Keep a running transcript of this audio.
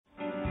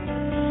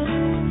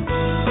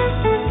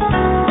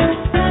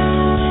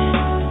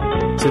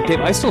So,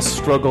 Dave, I still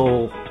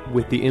struggle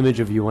with the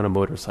image of you on a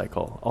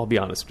motorcycle. I'll be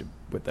honest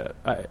with that.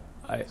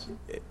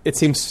 It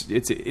seems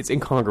it's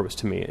incongruous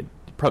to me.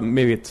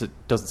 Maybe it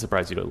doesn't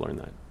surprise you to learn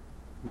that.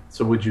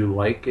 So, would you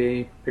like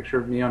a picture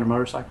of me on a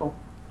motorcycle?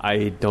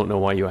 I don't know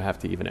why you have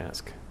to even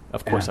ask.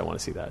 Of course, I want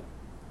to see that.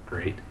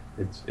 Great.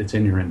 It's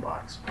in your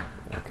inbox.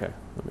 Okay.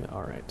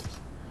 All right.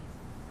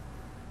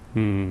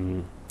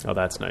 Oh,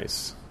 that's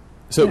nice.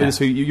 So,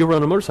 so you were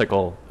on a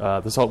motorcycle.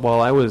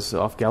 While I was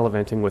off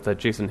gallivanting with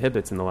Jason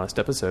Hibbets in the last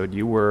episode,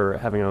 you were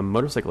having a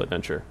motorcycle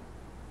adventure.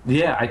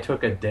 Yeah, I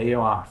took a day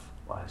off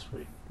last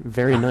week.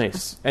 Very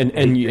nice.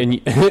 and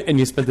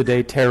you spent the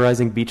day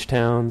terrorizing beach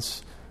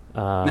towns.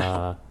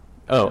 All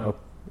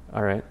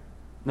right.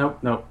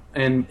 Nope.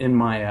 In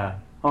my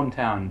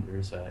hometown,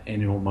 there's an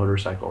annual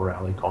motorcycle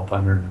rally called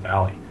Thunder in the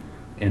Valley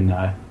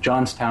in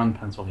Johnstown,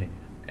 Pennsylvania.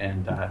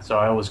 And so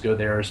I always go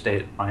there,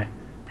 stay at my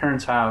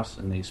parents' house,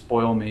 and they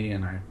spoil me,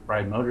 and I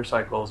ride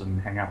motorcycles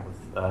and hang out with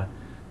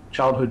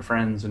childhood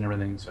friends and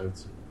everything. So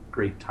it's a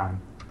great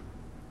time.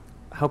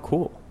 How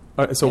cool!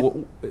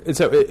 So is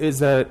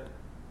that?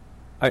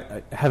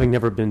 Having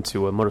never been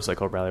to a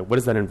motorcycle rally, what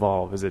does that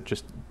involve? Is it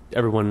just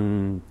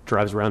everyone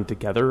drives around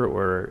together,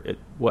 or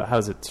how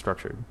is it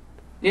structured?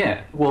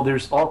 Yeah, well,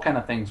 there's all kind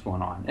of things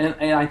going on,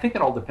 and I think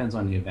it all depends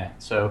on the event.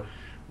 So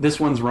this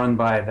one's run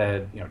by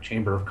the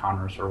Chamber of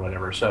Commerce or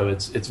whatever. So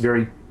it's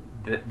very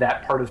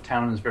that part of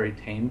town is very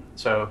tame.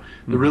 So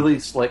the really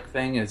slick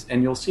thing is,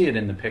 and you'll see it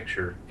in the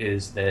picture,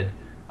 is that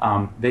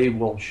they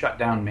will shut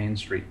down Main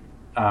Street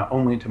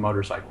only to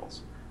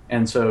motorcycles.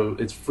 And so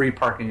it's free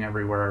parking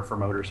everywhere for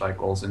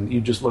motorcycles, and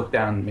you just look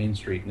down Main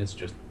Street, and it's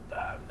just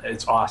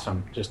it's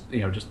awesome. Just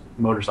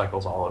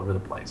motorcycles all over the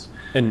place,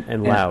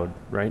 and loud,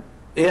 right?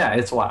 Yeah,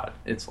 it's loud.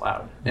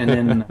 And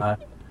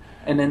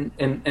then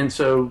and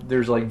so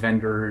there's like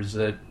vendors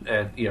that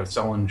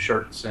selling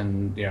shirts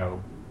and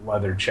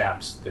leather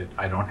chaps that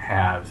I don't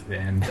have,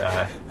 and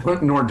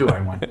nor do I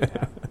want to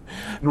have.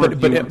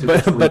 But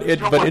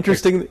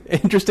interesting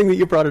that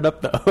you brought it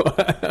up,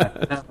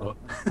 though.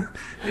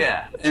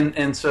 Yeah,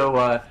 and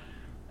so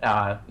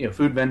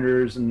food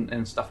vendors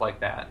and stuff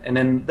like that, and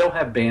then they'll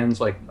have bands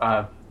like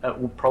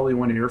probably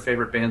one of your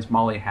favorite bands,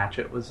 Molly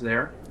Hatchet, was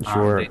there.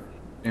 Sure.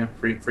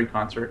 Free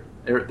concert.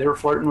 They were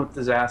flirting with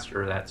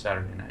disaster that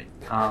Saturday night.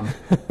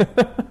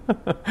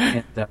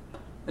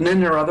 And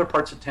then there are other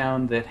parts of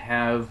town that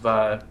have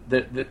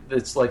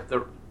that's like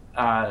the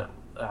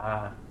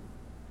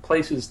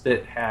places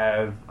that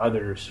have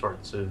other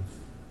sorts of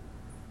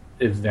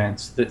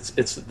events.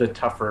 It's the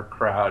tougher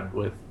crowd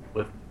with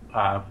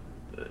the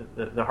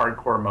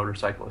hardcore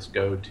motorcyclists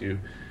go to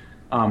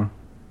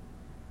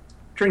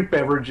drink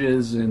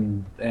beverages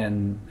and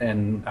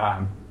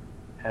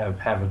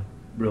have a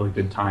really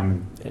good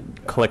time and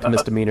collect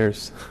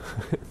misdemeanors.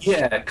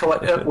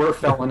 Wear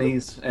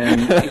felonies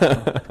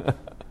and.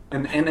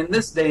 And in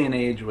this day and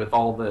age, with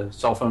all the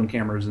cell phone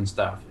cameras and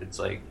stuff, it's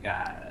like,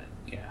 I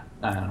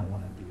don't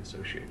want to be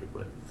associated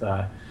with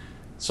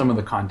some of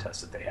the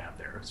contests that they have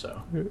there.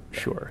 So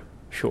sure.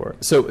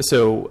 So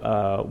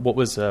what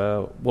was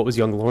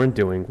young Lauren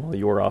doing while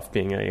you were off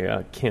being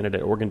a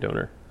candidate organ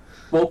donor?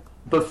 Well,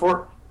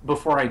 before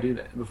I do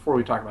that, before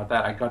we talk about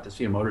that, I got to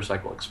see a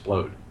motorcycle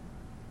explode.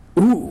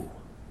 Ooh,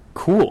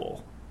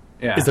 cool.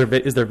 Yeah. Is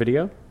there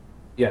video?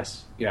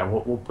 Yes. Yeah.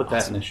 We'll put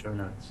that in the show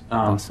notes.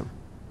 Awesome.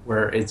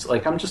 Where it's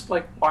like I'm just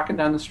like walking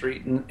down the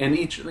street, and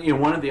each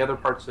one of the other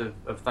parts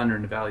of Thunder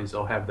in the Valleys,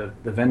 they'll have the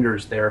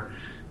vendors there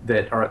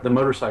that are the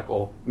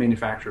motorcycle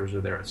manufacturers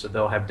are there, so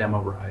they'll have demo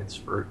rides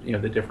for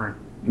the different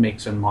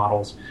makes and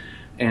models.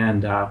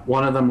 And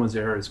one of them was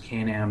there is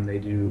Can-Am. They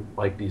do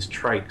like these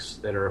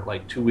trikes that are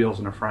like two wheels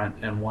in the front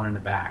and one in the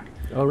back.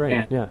 Oh right,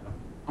 and yeah.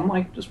 I'm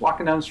like just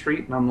walking down the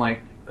street, and I'm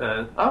like,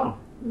 the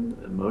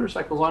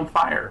motorcycle's on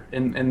fire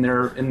in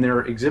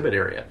their exhibit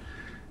area,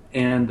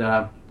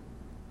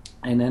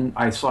 and then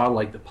I saw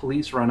like the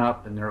police run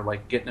up, and they're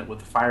like getting it with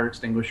the fire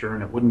extinguisher,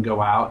 and it wouldn't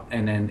go out,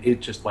 and then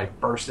it just like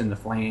burst into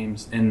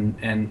flames,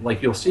 and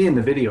like you'll see in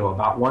the video,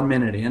 about 1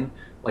 minute in,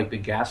 like the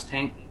gas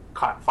tank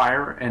caught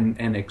fire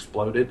and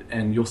exploded,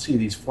 and you'll see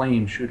these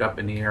flames shoot up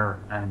in the air,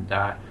 and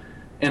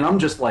I'm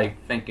just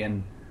like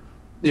thinking,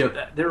 there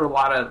are a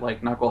lot of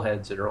like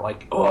knuckleheads that are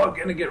like, I'm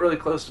gonna get really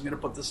close, I'm gonna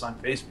put this on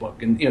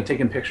Facebook, and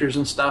taking pictures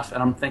and stuff,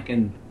 and I'm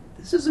thinking,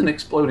 this is an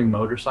exploding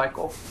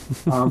motorcycle,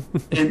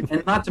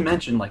 and not to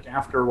mention, like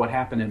after what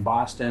happened in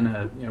Boston,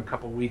 a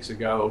couple of weeks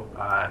ago,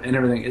 and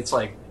everything, it's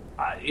like,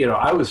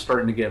 I was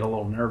starting to get a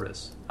little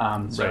nervous.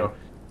 So,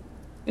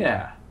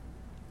 right.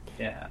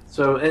 Yeah.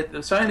 So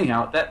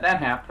anyhow, that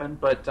happened,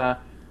 but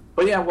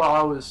yeah, while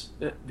I was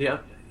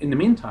in the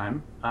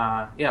meantime,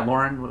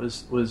 Lauren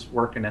was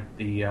working at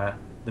the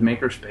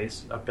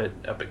makerspace up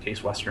at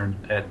Case Western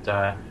at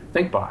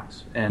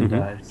ThinkBox,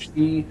 and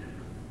she,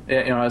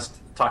 I was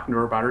talking to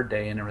her about her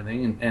day and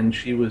everything, and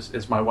she was,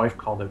 as my wife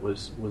called it,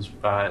 was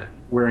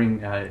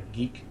wearing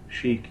geek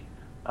chic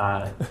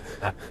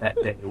that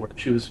day. Where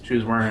she was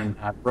wearing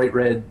bright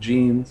red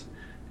jeans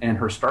and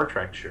her Star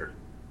Trek shirt.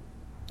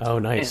 Oh,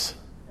 nice.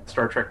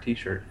 Star Trek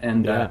T-shirt,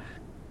 and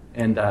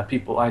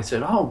people. I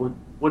said,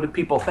 what do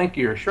people think of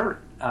your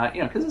shirt?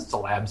 Because it's a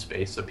lab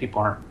space, so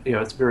people aren't,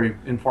 it's very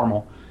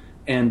informal.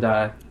 And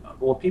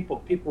well,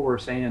 people were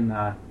saying,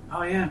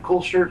 oh yeah,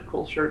 cool shirt.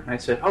 And I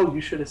said, oh,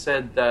 you should have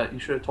said, you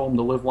should have told them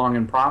to live long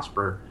and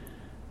prosper.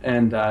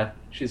 And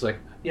she's like,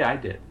 yeah, I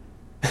did.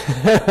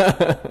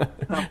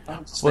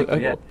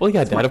 Well,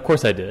 yeah, Dad. Of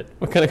course I did.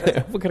 What kind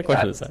of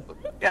question is that?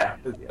 Yeah,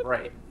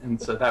 right.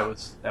 And so that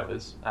was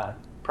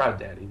proud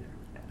daddy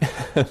there.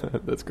 Yeah.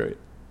 That's great.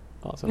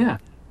 Awesome. Yeah.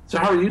 So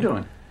how are you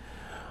doing?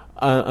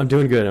 I'm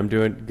doing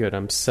good.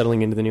 I'm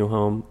settling into the new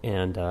home,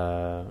 and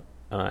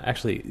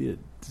actually,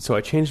 so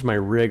I changed my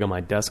rig on my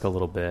desk a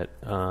little bit.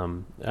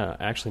 I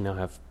actually now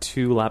have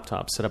 2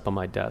 laptops set up on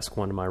my desk,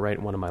 one to my right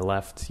and one to my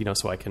left.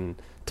 So I can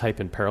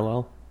type in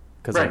parallel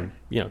because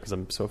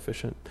I'm so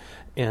efficient,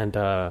 and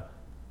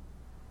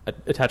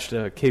attached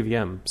a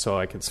KVM so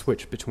I can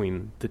switch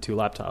between the 2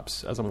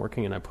 laptops as I'm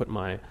working. And I put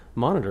my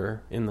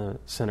monitor in the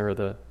center of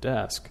the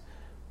desk,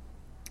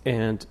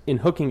 and in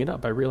hooking it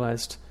up, I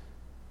realized.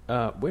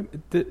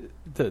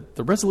 The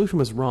resolution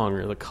was wrong,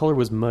 or the color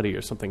was muddy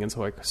or something, and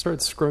so I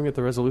started screwing at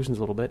the resolutions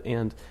a little bit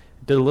and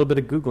did a little bit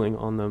of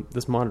Googling on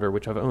this monitor,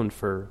 which I've owned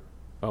for,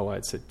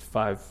 I'd say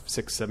 5,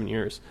 6, 7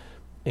 years,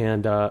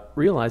 and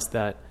realized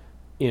that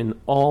in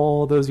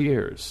all those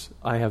years,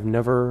 I have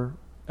never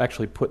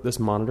actually put this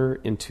monitor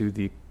into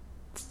the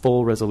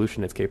full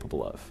resolution it's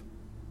capable of.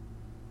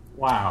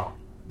 Wow.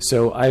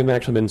 So I've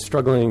actually been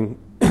struggling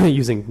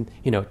using,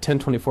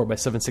 1024 by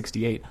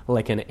 768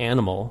 like an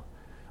animal,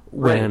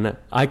 when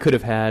I could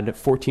have had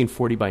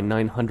 1440 by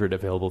 900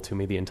 available to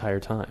me the entire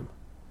time.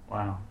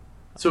 Wow.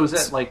 So is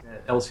that like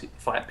a LC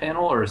flat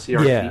panel or a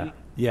CRT?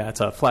 Yeah,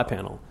 it's a flat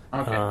panel.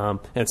 Okay.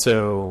 And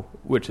so,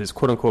 which is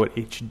quote unquote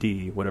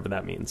HD, whatever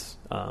that means,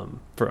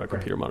 for a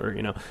computer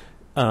monitor,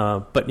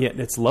 but yeah,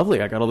 it's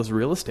lovely. I got all this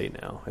real estate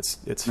now.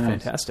 It's nice.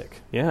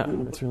 Fantastic. Yeah.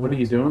 It's really what are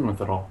you doing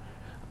with it all?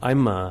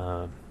 I'm,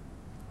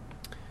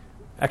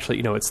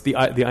 actually, it's the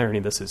irony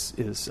of this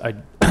is I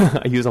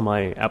I use all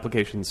my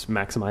applications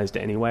maximized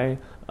anyway.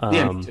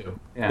 Yeah, me too.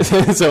 Yeah.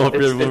 So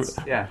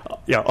yeah,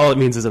 all it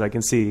means is that I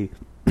can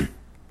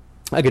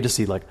just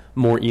see like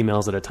more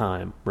emails at a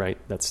time, right?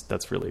 That's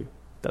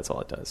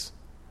all it does.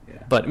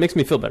 Yeah. But it makes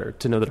me feel better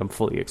to know that I'm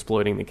fully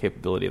exploiting the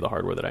capability of the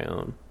hardware that I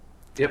own.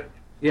 Yep.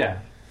 Yeah.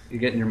 You're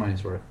getting your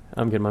money's worth.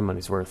 I'm getting my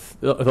money's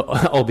worth,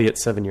 albeit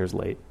 7 years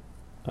late.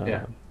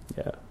 Yeah.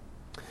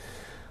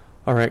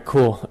 All right,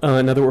 cool.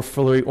 Now that we're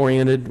fully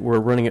oriented, we're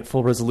running at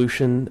full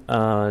resolution.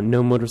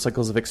 No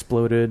motorcycles have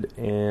exploded,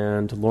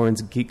 and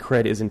Lauren's geek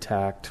cred is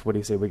intact. What do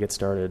you say we get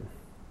started?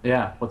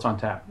 Yeah, what's on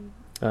tap?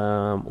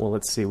 Well,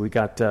 let's see. We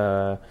got...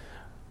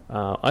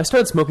 I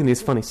started smoking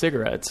these funny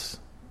cigarettes.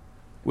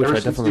 Which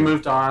ever since you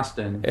moved to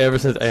Austin. Ever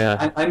since,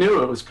 yeah. I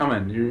knew it was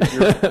coming. You're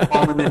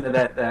falling into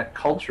that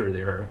culture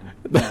there.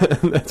 Yeah.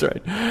 That's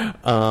right.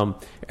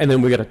 And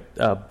then we got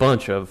a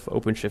bunch of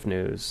OpenShift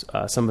news,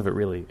 some of it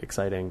really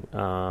exciting.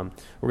 We're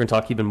going to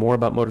talk even more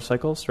about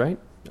motorcycles, right?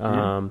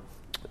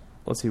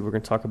 Let's see, we're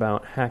going to talk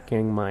about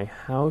hacking my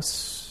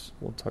house.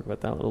 We'll talk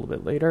about that a little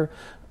bit later.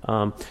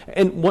 And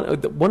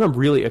one I'm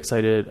really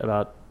excited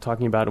about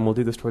talking about, and we'll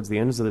do this towards the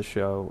end of the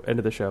show,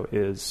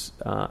 is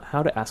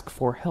how to ask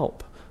for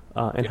help.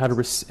 And how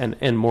to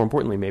and more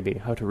importantly, maybe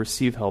how to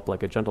receive help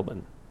like a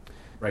gentleman.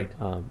 Right.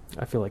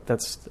 I feel like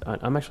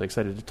I'm actually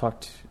excited to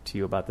talk to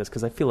you about this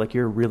because I feel like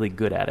you're really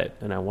good at it,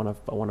 and I want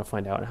to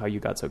find out how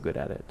you got so good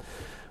at it.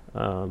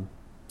 All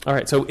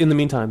right. So in the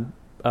meantime,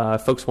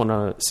 folks want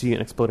to see an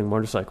exploding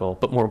motorcycle,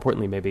 but more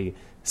importantly, maybe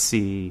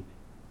see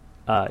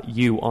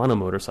you on a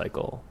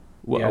motorcycle.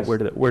 Yes.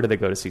 Where do they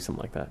go to see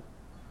something like that?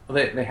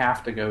 Well, they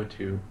have to go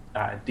to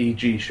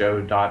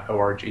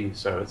dgshow.org.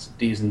 So it's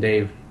D's and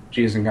Dave.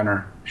 G's and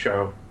Gunner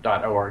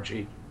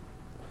show.org.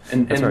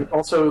 And right.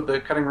 Also the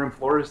cutting room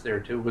floor is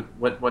there too.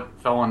 What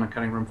fell on the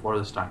cutting room floor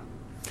this time?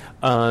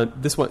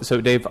 This one.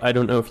 So Dave, I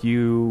don't know if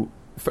you.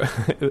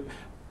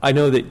 I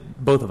know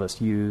that both of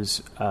us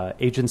use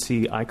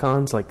agency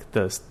icons, like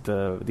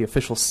the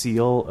official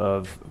seal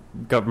of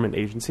government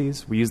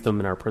agencies. We use them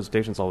in our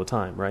presentations all the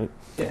time, right?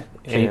 Yeah.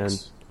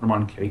 Cakes. I'm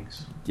on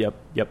cakes. Yep.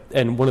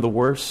 And one of the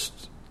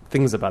worst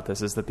things about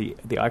this is that the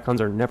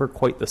icons are never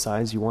quite the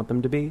size you want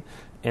them to be.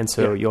 And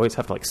so you always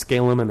have to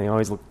scale them, and they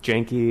always look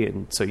janky.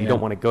 And so you don't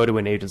want to go to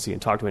an agency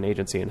and talk to an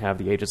agency and have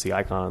the agency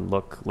icon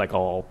look like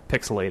all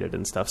pixelated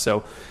and stuff.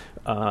 So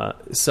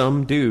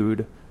some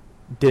dude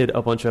did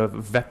a bunch of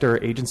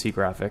vector agency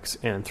graphics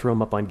and threw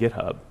them up on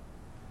GitHub.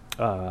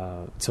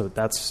 So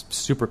that's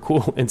super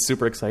cool and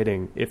super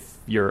exciting if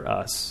you're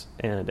us.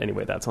 And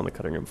anyway, that's on the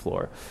cutting room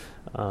floor.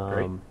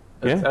 Great.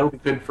 That'll be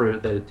good for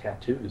the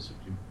tattoos.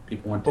 If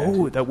people want tattoos.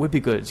 Oh, that would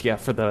be good. Yeah,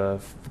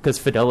 because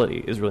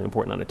fidelity is really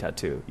important on a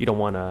tattoo. You don't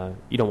want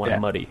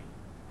muddy.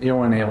 You don't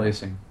want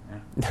aliasing. Yeah.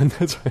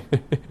 That's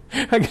right.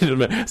 I can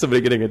imagine somebody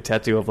getting a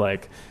tattoo of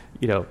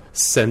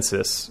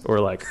census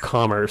or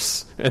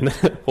commerce, and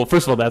then, well,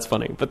 first of all, that's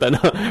funny. But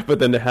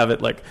then to have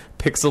it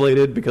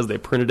pixelated because they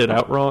printed it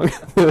out wrong,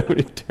 that would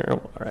be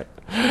terrible. All right.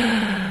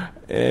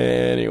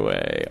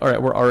 Anyway, all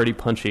right, we're already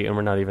punchy, and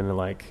we're not even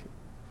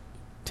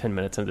 10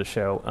 minutes into the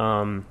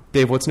show.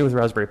 Dave, what's new with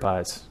Raspberry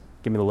Pis?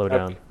 Give me the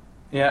lowdown. Okay.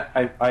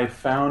 Yeah, I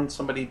found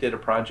somebody did a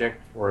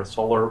project for a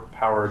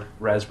solar-powered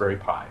Raspberry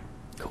Pi.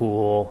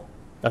 Cool.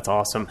 That's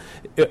awesome.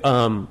 Did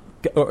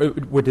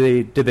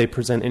they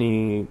present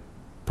any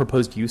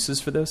proposed uses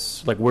for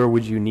this? Like, where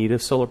would you need a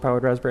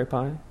solar-powered Raspberry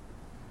Pi?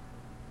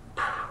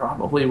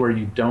 Probably where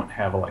you don't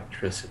have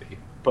electricity.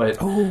 But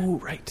oh,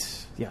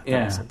 right. Yeah,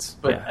 that makes sense.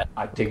 But yeah.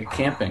 I take it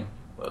camping.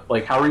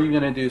 Like, how are you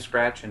going to do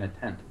Scratch in a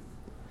tent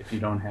if you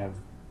don't have,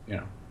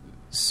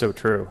 So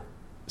true.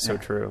 So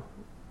true.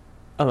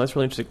 Oh, that's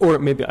really interesting. Or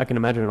maybe I can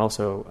imagine it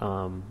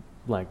also,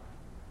 like,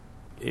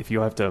 if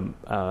you have to,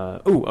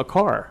 a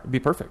car would be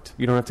perfect.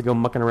 You don't have to go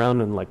mucking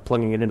around and like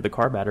plugging it into the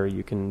car battery.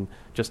 You can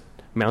just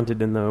mount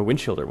it in the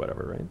windshield or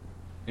whatever, right?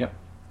 Yep.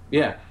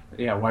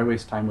 Yeah. Why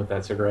waste time with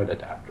that cigarette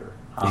adapter?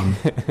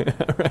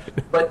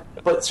 Right.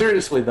 But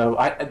seriously though,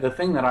 the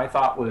thing that I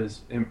thought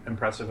was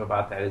impressive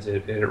about that is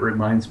it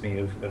reminds me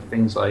of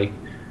things like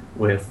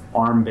with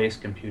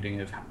ARM-based computing,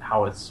 of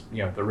how it's, the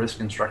RISC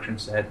instruction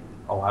set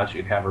allows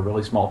you to have a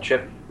really small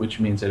chip, which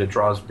means that it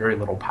draws very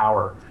little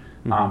power.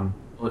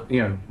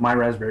 Mm-hmm. My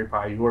Raspberry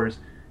Pi, yours,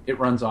 it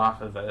runs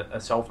off of a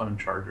cell phone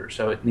charger,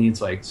 so it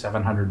needs like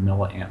 700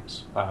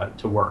 milliamps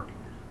to work.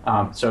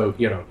 So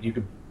you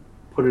could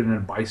put it in a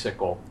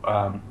bicycle,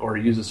 or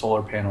use a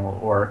solar panel,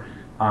 or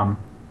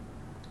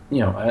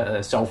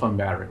a cell phone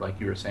battery, like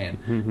you were saying.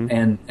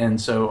 Mm-hmm.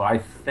 And so I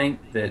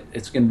think that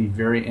it's going to be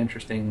very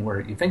interesting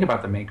where you think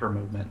about the maker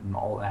movement and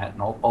all that,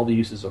 and all the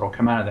uses that will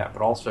come out of that,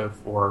 but also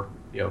for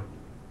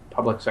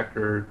public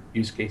sector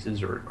use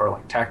cases or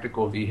like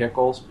tactical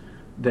vehicles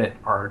that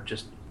are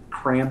just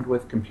crammed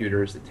with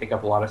computers that take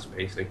up a lot of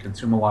space. They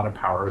consume a lot of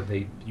power.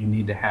 You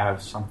need to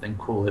have something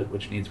cool it,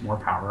 which needs more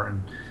power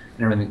and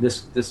everything.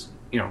 This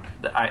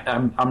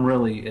I'm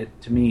really,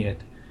 to me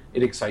it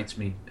excites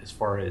me as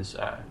far as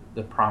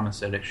the promise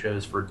that it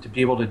shows to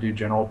be able to do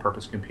general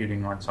purpose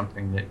computing on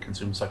something that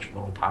consumes such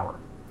little power.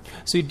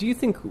 So do you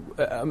think,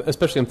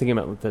 especially I'm thinking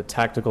about the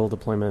tactical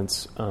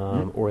deployments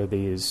or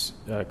these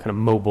kind of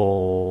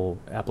mobile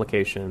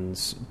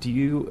applications, do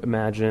you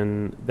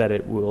imagine that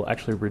it will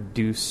actually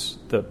reduce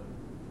the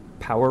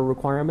power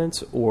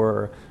requirements,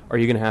 or are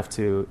you going to have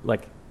to,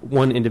 like,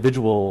 one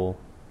individual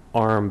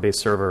ARM-based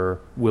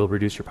server will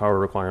reduce your power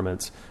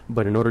requirements,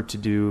 but in order to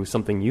do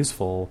something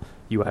useful,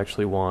 you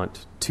actually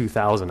want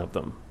 2,000 of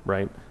them,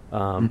 right?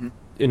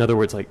 In other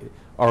words, like,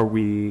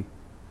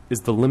 is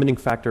the limiting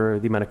factor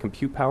the amount of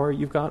compute power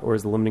you've got, or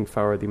is the limiting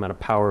factor the amount of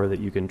power that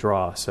you can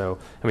draw? So,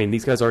 I mean,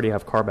 these guys already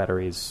have car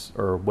batteries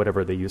or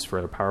whatever they use for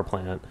a power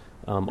plant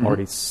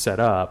already set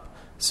up.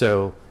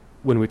 So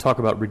when we talk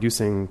about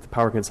reducing the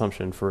power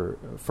consumption for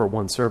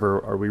one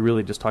server, are we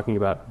really just talking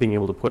about being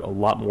able to put a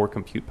lot more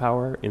compute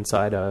power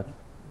inside a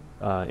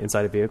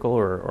vehicle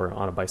or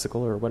on a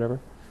bicycle or whatever?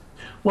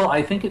 Well,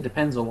 I think it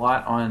depends a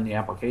lot on the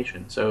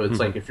application. So it's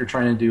like if you're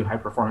trying to do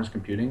high-performance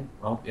computing,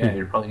 well,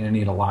 you're probably going to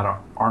need a lot of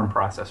ARM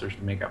processors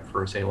to make up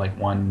for, say, like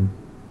one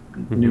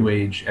new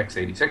age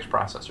x86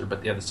 processor.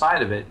 But the other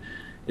side of it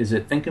is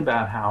that think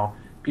about how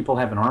people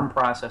have an ARM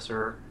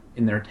processor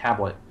in their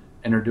tablet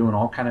and are doing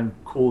all kind of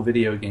cool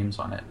video games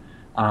on it.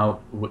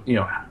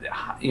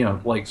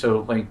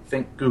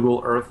 Think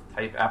Google Earth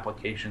type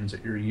applications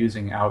that you're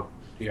using out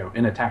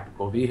in a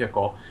tactical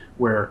vehicle,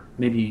 where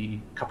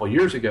maybe a couple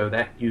years ago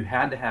that you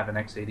had to have an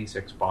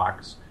x86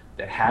 box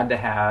that had to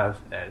have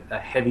a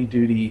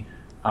heavy-duty,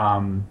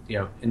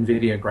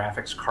 NVIDIA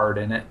graphics card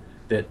in it.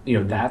 That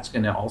that's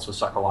going to also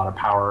suck a lot of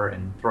power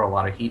and throw a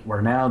lot of heat.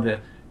 Where now the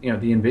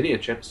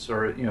NVIDIA chips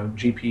are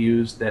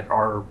GPUs that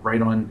are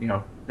right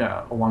on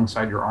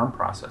alongside your ARM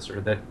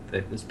processor that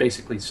is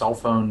basically cell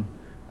phone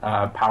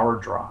power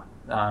draw.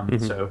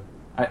 So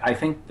I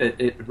think that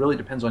it really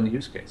depends on the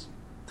use case.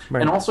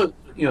 Right. And also,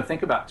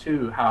 think about,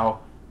 too,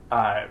 how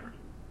a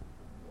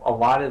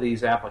lot of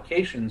these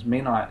applications may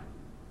not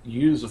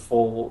use a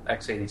full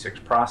x86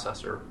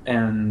 processor,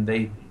 and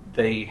they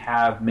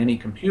have many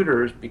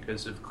computers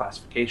because of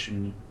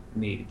classification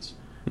needs.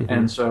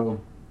 And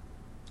so,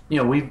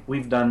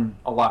 we've done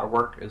a lot of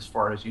work as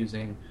far as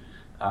using,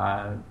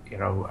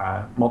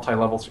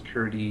 multi-level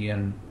security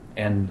and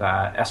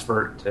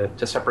SVERT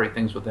to separate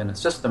things within a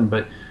system,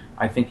 but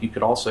I think you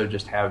could also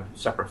just have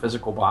separate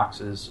physical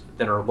boxes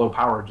that are low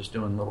power, just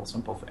doing little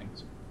simple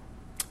things.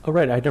 Oh,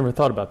 right. I never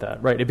thought about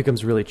that. Right. It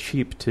becomes really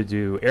cheap to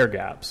do air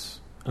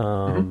gaps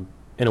in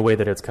a way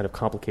that it's kind of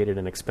complicated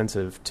and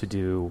expensive to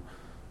do,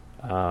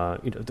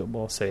 like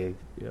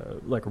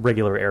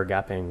regular air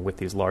gapping with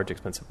these large,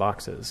 expensive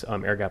boxes.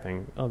 Air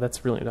gapping. Oh,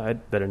 that's really, that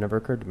had never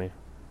occurred to me.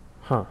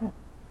 Huh. Yeah.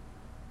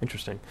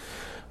 Interesting.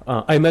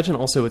 I imagine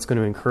also it's going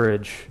to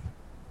encourage,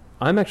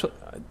 now that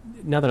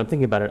I'm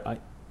thinking about it,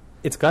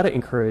 it's got to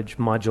encourage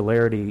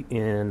modularity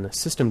in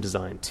system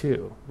design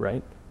too,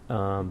 right?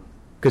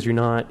 Because you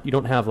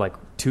don't have like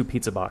 2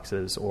 pizza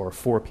boxes or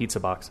 4 pizza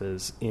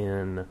boxes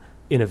in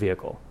a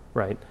vehicle,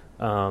 right?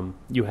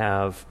 You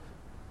have,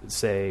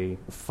 say,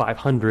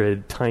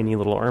 500 tiny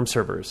little ARM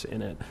servers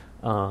in it,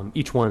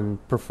 each one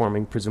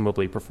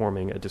presumably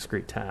performing a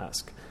discrete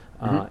task,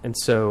 and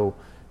so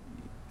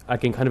I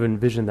can kind of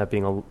envision that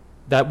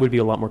that would be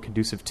a lot more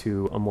conducive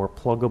to a more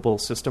pluggable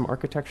system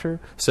architecture.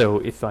 So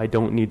if I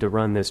don't need to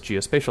run this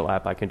geospatial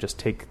app, I can just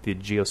take the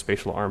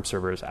geospatial ARM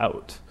servers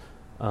out.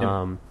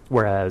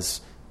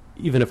 Whereas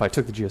even if I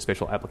took the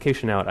geospatial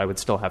application out, I would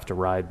still have to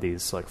ride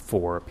these like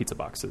 4 pizza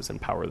boxes and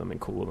power them and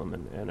cool them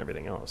and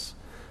everything else.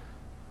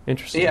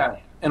 Interesting. Yeah,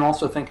 and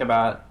also think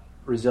about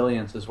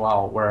resilience as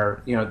well,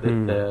 where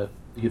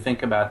you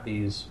think about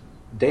these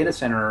data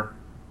center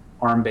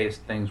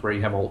ARM-based things where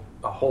you have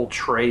a whole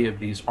tray of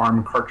these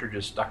ARM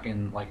cartridges stuck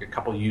in like a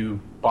couple U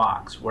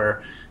box,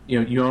 where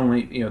you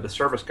only the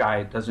service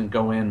guy doesn't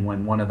go in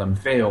when one of them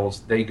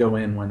fails; they go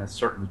in when a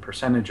certain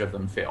percentage of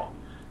them fail,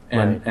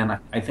 and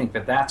I think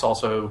that that's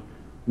also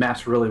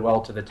maps really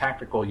well to the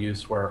tactical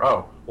use where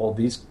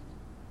these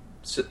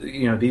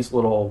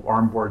little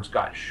ARM boards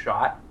got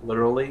shot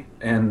literally,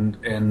 and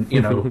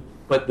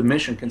but the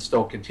mission can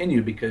still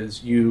continue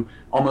because you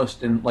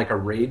almost in like a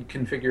RAID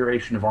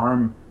configuration of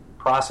ARM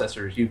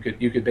processors, you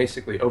could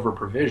basically over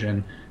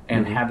provision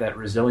and have that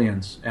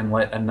resilience and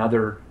let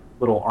another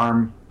little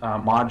ARM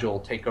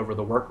module take over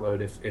the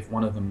workload if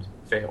one of them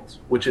fails,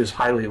 which is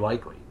highly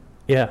likely.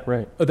 Yeah,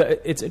 right.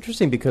 It's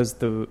interesting because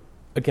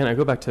again, I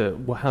go back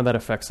to how that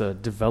affects a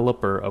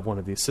developer of one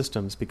of these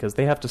systems, because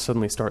they have to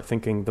suddenly start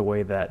thinking the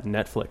way that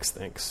Netflix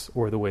thinks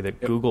or the way that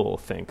Google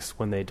thinks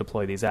when they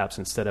deploy these apps,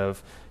 instead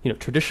of,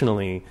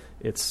 traditionally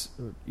it's,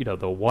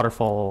 the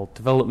waterfall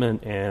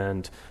development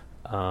and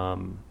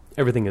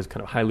everything is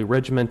kind of highly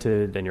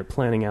regimented and you're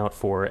planning out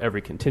for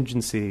every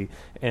contingency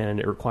and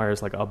it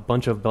requires like a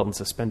bunch of belt and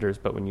suspenders.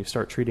 But when you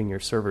start treating your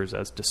servers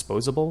as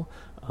disposable,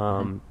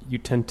 you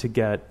tend to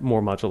get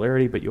more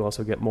modularity, but you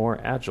also get more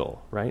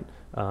agile, right?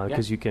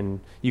 Because you can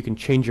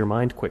change your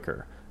mind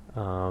quicker.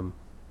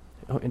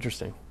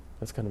 Interesting.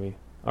 That's going to be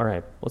all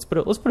right. Let's put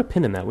a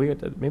pin in that. We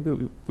got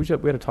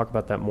to talk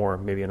about that more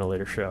maybe in a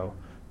later show.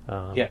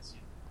 Yes.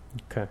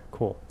 Okay.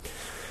 Cool.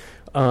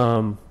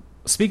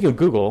 Speaking of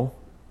Google,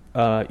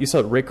 you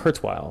saw Ray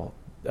Kurzweil,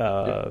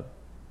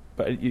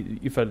 but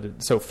you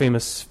found so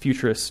famous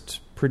futurist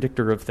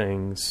predictor of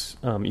things.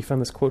 You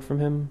found this quote from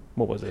him.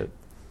 What was it?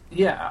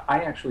 Yeah,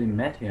 I actually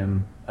met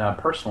him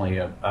personally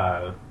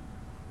a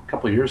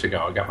couple of years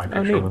ago. I got my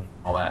picture with him and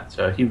all that.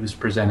 So he was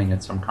presenting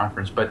at some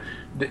conference, but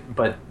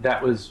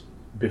that was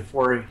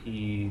before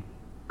he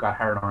got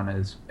hired on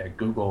at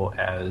Google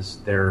as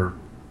their,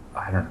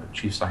 I don't know,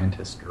 chief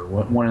scientist or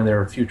one of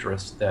their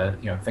futurists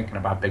that thinking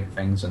about big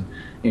things. And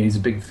he's a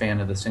big fan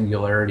of the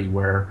singularity,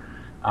 where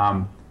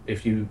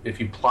if you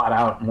plot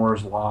out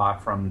Moore's law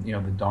from the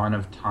dawn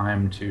of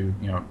time to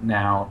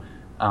now.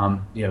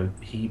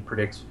 He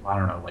predicts, I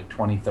don't know, like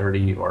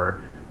 2030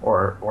 or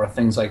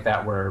things like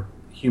that, where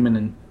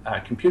human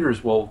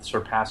computers will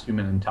surpass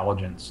human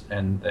intelligence,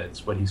 and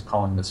that's what he's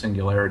calling the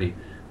singularity,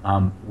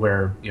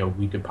 where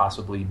we could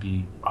possibly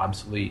be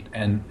obsolete.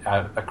 And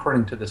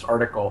according to this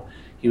article,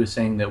 he was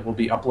saying that we'll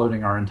be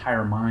uploading our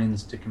entire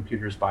minds to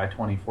computers by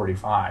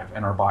 2045,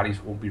 and our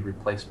bodies will be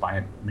replaced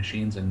by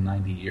machines in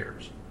 90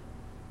 years.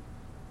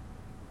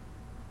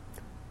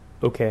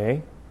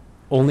 Okay,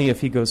 only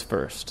if he goes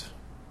first.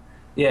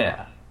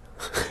 Yeah,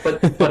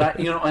 but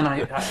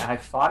I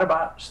thought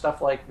about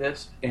stuff like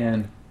this,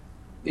 and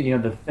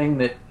the thing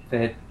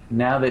that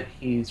now that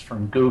he's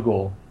from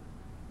Google,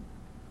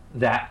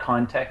 that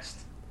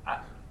context,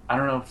 I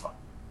don't know if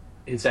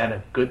is that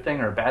a good thing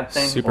or a bad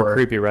thing. Super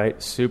creepy,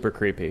 right? Super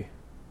creepy.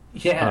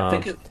 Yeah,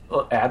 think of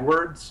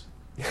AdWords.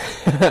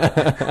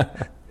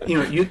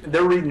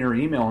 They're reading your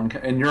email,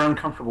 and you're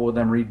uncomfortable with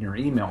them reading your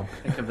email.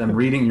 Think of them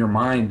reading your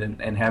mind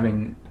and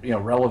having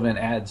relevant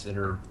ads that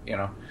are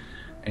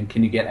And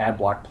can you get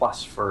AdBlock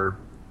Plus for,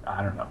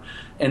 I don't know,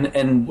 and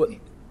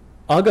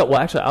I'll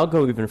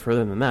go even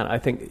further than that. I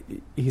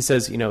think he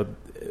says you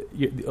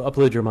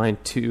upload your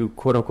mind to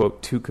quote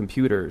unquote to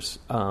computers.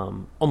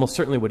 Almost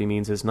certainly what he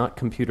means is not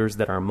computers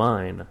that are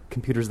mine,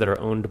 computers that are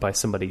owned by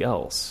somebody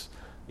else.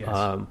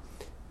 Yes.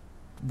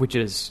 Which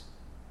is,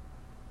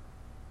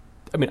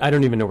 I mean, I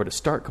don't even know where to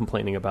start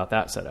complaining about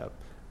that setup.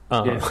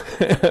 I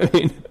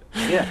mean,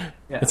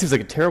 it seems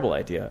like a terrible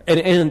idea,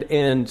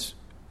 and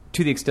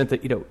to the extent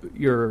that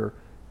you're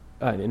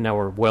and now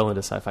we're well into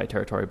sci-fi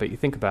territory, but you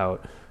think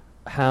about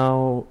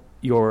how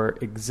your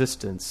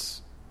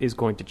existence is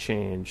going to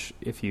change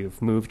if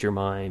you've moved your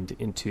mind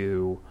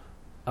into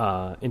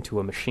a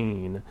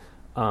machine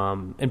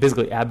and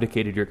basically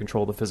abdicated your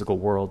control of the physical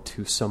world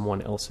to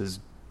someone else's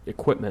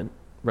equipment,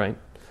 right?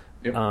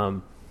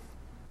 Yep.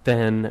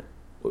 Then,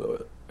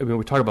 I mean,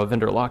 we talk about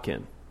vendor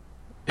lock-in.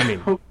 I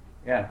mean,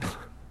 yeah.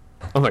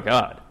 Oh my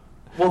God.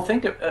 Well,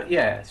 think of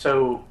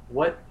So,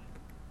 what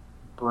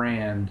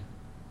brand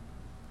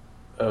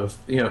of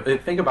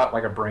think about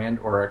like a brand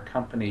or a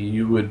company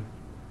you would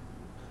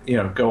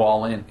go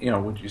all in.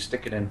 Would you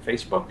stick it in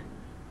Facebook?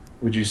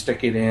 Would you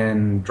stick it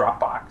in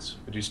Dropbox?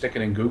 Would you stick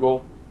it in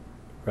Google?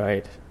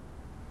 Right.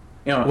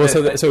 Now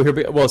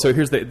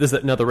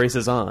the race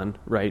is on,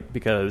 right?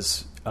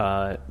 Because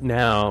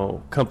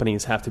now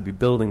companies have to be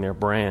building their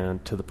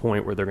brand to the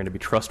point where they're going to be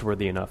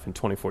trustworthy enough in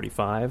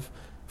 2045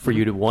 for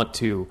you to want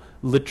to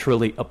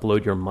literally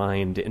upload your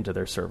mind into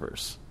their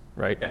servers,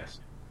 right? Yes.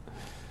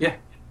 Yeah.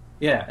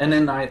 Yeah. And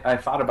then I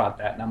thought about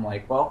that, and I'm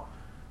like, well,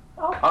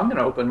 I'm going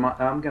to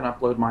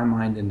upload my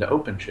mind into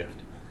OpenShift.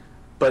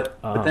 But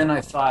then I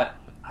thought,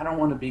 I don't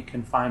want to be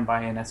confined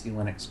by an SE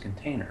Linux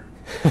container.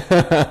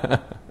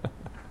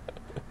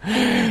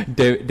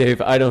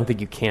 Dave, I don't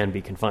think you can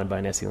be confined by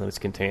an SE Linux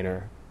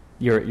container.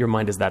 Your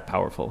mind is that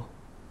powerful.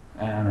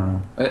 I don't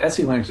know.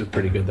 SE Linux is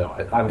pretty good, though.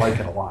 I like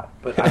it a lot.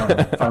 But I don't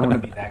know if I want to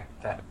be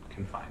that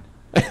confined.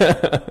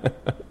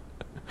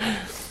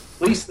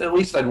 At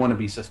least I'd want to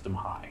be system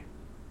high.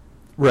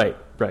 Right.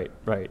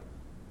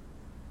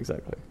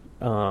 Exactly.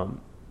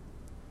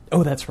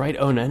 Oh, that's right.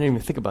 Oh, and I didn't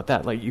even think about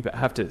that. Like, you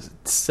have to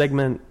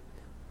segment.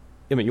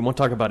 I mean, you want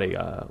to talk about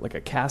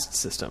a caste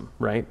system,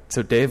 right?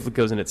 So Dave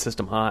goes in at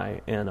system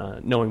high,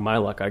 and knowing my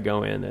luck, I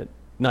go in at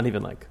not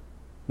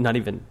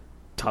even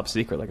top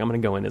secret. Like, I'm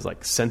going to go in as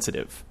like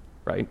sensitive,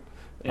 right?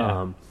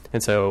 Yeah.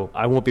 And so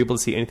I won't be able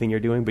to see anything you're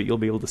doing, but you'll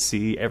be able to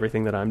see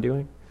everything that I'm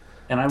doing.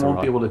 And I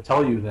won't be able to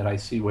tell you that I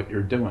see what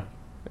you're doing.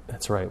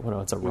 That's right.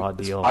 Well, it's a raw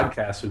deal. This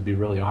podcast would be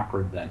really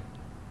awkward then.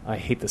 I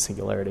hate the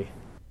singularity.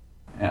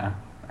 Yeah.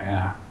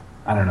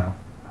 I don't know.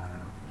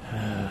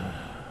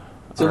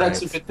 So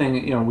that's a good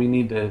thing. We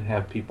need to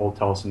have people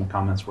tell us in the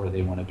comments where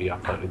they want to be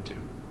uploaded to.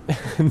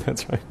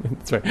 That's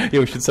right. Yeah,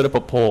 we should set up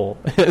a poll.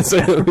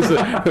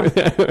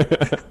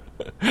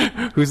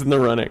 Who's in the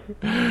running?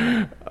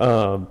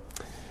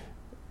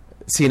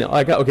 So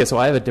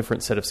I have a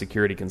different set of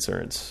security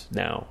concerns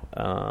now.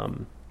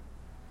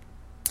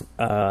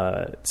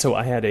 So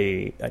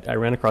I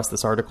ran across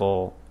this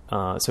article.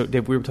 So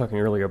Dave, we were talking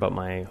earlier about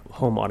my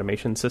home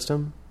automation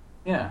system.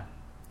 Yeah.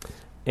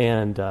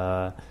 And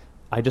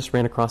I just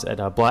ran across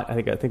at I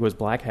think it was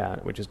Black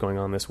Hat, which is going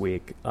on this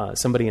week.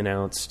 Somebody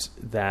announced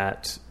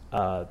that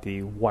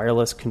the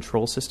wireless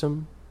control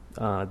system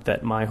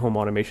that my home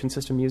automation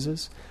system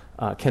uses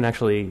can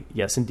actually,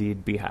 yes,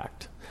 indeed, be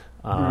hacked.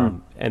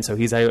 And so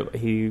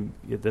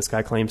this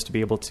guy claims to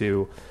be able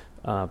to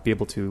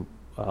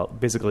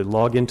basically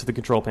log into the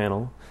control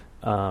panel,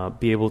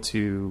 be able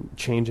to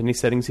change any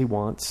settings he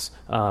wants,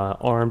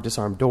 arm,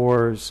 disarm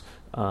doors,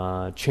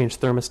 change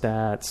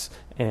thermostats,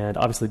 and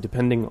obviously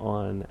depending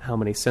on how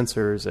many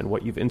sensors and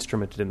what you've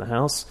instrumented in the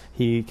house,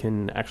 he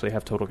can actually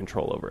have total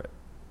control over it.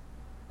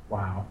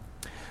 Wow.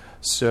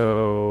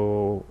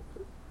 So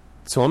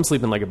I'm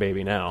sleeping like a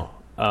baby now.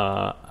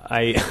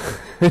 I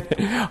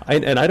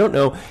don't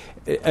know.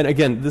 And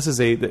again, this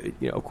is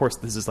of course,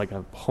 this is like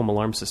a home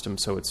alarm system,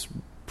 so it's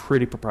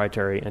pretty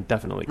proprietary and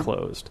definitely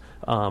closed.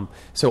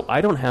 So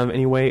I don't have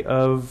any way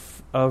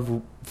of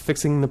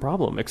fixing the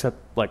problem except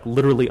like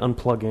literally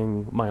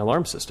unplugging my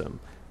alarm system.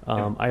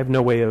 I have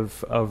no way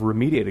of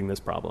remediating this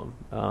problem.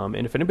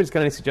 And if anybody's got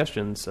any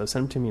suggestions, send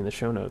them to me in the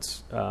show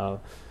notes.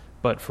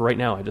 But for right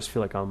now, I just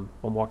feel like I'm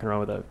walking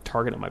around with a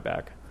target on my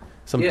back.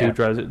 Some dude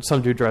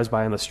drives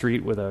by on the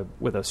street with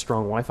a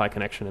strong Wi-Fi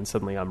connection, and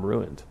suddenly I'm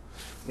ruined.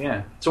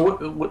 Yeah. So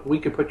what we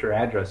could put your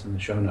address in the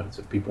show notes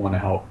if people want to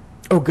help.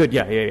 Oh, good.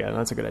 Yeah.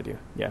 That's a good idea.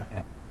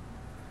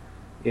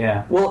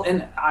 Yeah. Well,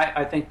 and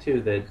I think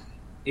too that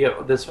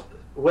this,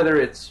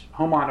 whether it's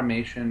home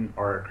automation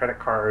or credit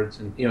cards,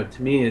 and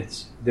to me,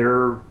 it's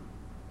their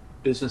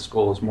business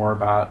goal is more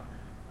about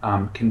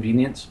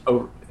convenience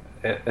over,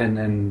 and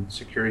then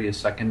security is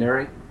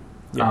secondary.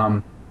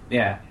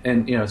 Yeah.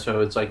 And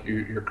so it's like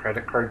your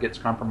credit card gets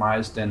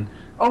compromised, and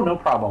no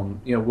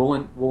problem.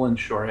 We'll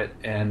insure it,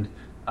 and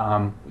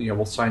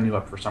we'll sign you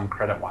up for some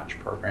credit watch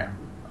program.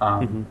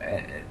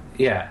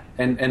 Yeah,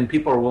 and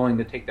people are willing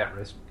to take that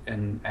risk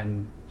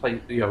and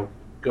play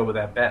go with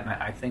that bet. And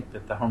I think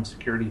that the home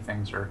security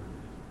things or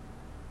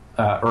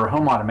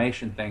home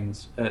automation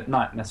things,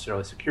 not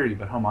necessarily security,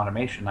 but home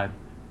automation. Do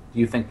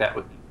you think that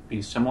would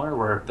be similar,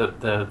 where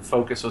the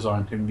focus is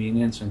on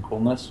convenience and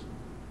coolness?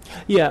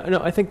 Yeah, no,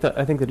 I think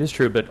that is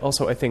true, but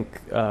also I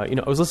think I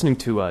was listening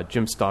to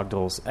Jim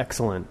Stogdell's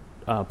excellent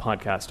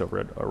podcast over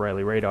at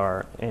O'Reilly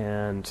Radar,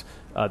 and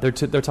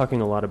they're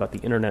talking a lot about the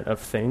Internet of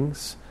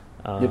Things,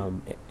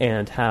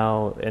 and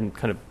how and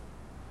kind of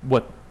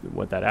what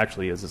that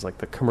actually is like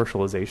the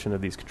commercialization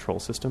of these control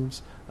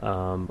systems,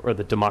 or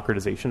the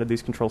democratization of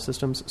these control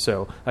systems.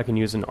 So I can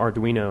use an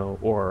Arduino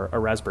or a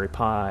Raspberry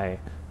Pi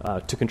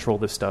to control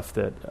this stuff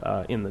that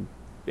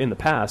in the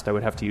past I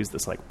would have to use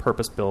this like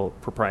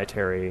purpose-built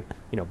proprietary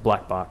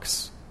black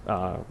box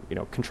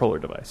controller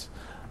device.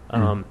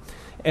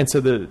 And so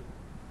the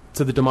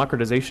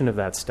democratization of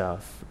that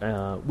stuff,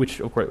 which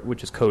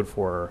is code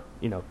for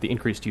the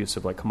increased use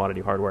of like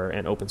commodity hardware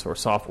and open source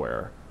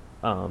software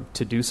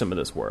to do some of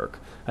this work,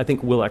 I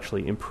think will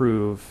actually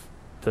improve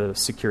the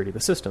security of the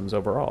systems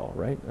overall,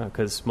 right?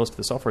 Because most of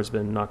the software has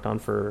been knocked on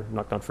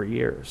for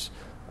years.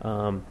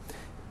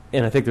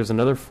 And I think there's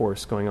another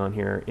force going on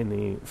here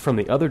from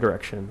the other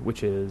direction,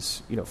 which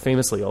is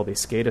famously all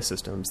these SCADA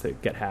systems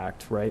that get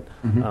hacked, right?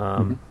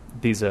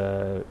 These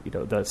the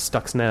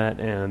Stuxnet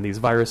and these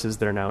viruses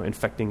that are now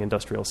infecting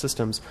industrial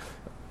systems.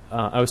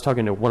 I was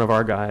talking to one of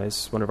our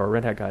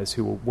Red Hat guys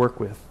who will work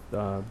with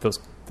those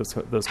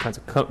those kinds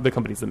of the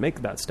companies that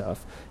make that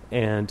stuff.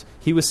 And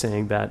he was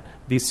saying that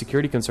these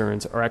security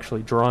concerns are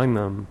actually drawing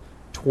them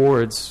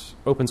towards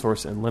open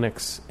source and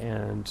Linux,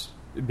 and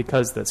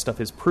because that stuff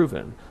is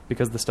proven,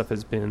 because the stuff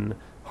has been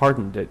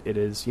hardened, it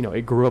is,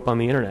 it grew up on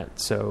the internet,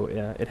 so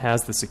it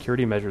has the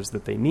security measures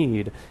that they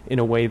need in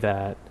a way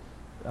that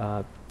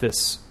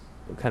this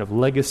kind of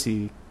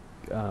legacy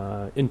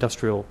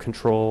industrial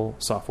control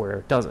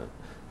software doesn't,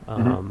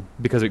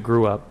 because it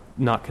grew up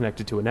not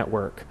connected to a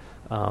network,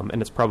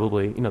 and it's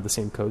probably, the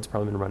same code's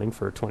probably been running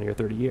for 20 or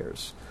 30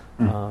 years.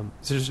 So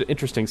it's just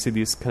interesting to see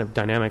these kind of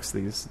dynamics,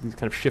 these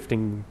kind of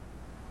shifting,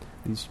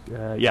 these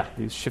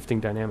shifting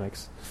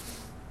dynamics.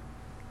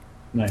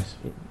 Nice.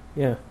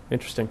 Yeah,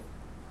 interesting.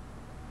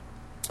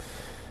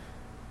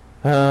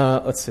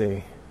 Let's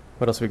see.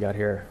 What else we got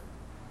here?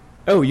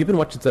 Oh, you've been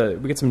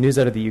watching we get some news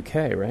out of the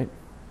UK, right?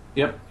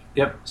 Yep.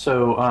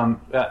 So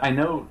I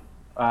know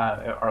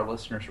our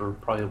listeners were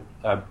probably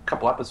a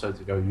couple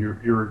episodes ago.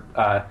 You're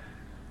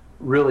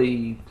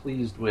really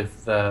pleased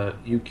with the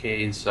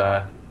UK's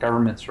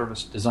government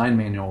service design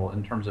manual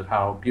in terms of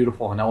how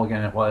beautiful and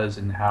elegant it was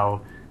and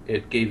how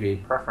it gave a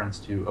preference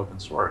to open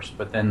source.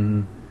 But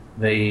then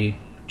they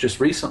just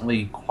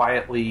recently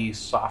quietly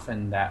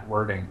softened that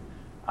wording,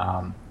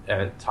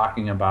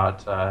 talking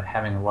about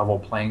having a level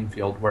playing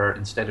field where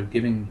instead of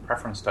giving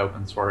preference to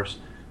open source,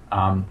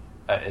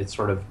 it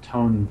sort of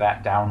toned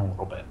that down a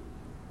little bit.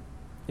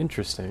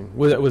 Interesting.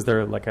 Was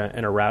there like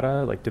an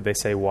errata? Like, did they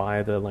say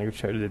why the language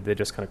changed, or did they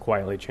just kind of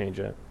quietly change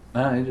it?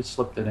 No, they just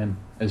slipped it in,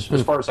 as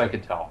far as I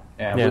could tell.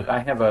 Yeah. I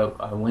have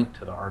a link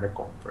to the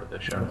article for the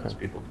show notes.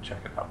 People can check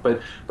it out.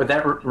 But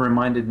that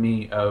reminded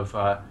me of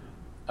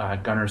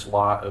Gunner's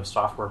Law of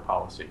Software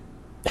Policy.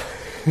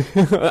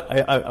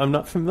 I'm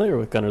not familiar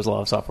with Gunner's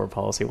Law of Software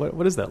Policy.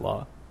 What is that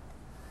law?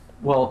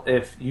 Well,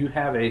 if you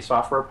have a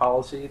software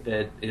policy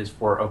that is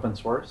for open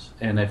source,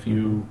 and if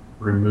you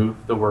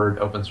remove the word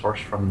open source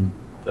from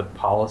the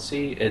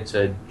policy, it's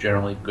a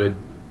generally good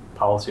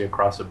policy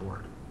across the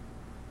board.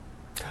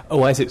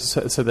 Oh, I see.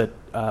 So that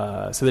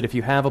if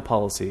you have a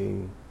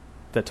policy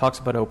that talks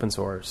about open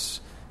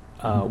source,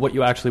 what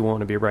you actually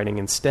want to be writing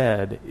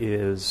instead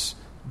is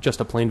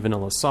just a plain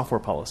vanilla software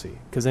policy.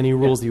 Because any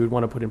rules that you would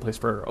want to put in place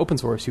for open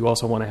source, you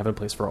also want to have in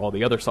place for all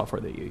the other software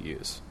that you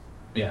use.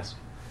 Yes.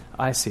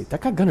 I see.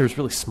 That guy Gunner is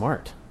really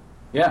smart.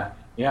 Yeah.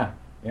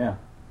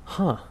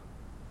 Huh.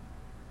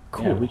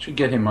 Cool. Yeah, we should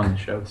get him on the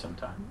show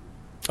sometime.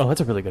 Oh,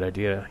 that's a really good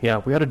idea.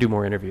 Yeah, we ought to do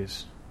more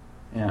interviews.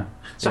 Yeah.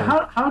 So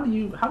how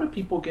do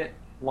people get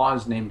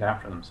laws named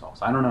after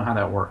themselves? I don't know how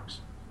that works.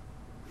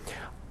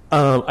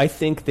 I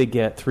think they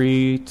get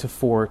 3 to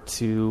 4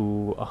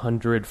 to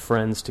 100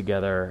 friends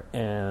together,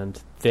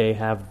 and they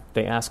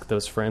ask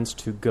those friends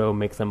to go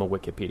make them a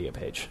Wikipedia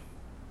page.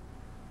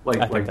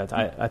 I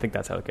think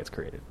that's how it gets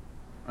created.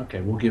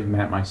 Okay, we'll give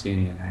Matt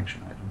Myceni an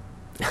action item.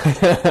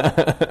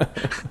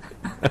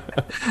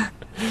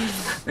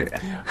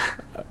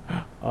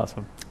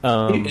 Awesome.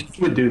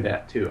 He would do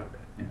that too, I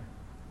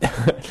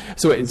bet. Yeah.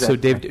 So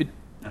Dave,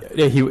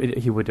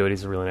 he would do it.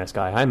 He's a really nice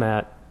guy. Hi,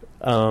 Matt.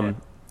 Do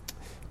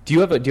you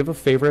have a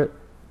favorite?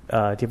 Do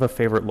you have a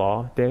favorite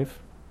law, Dave?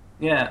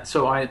 Yeah.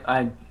 So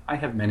I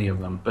have many of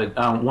them, but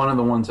one of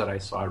the ones that I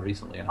saw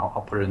recently, and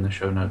I'll put it in the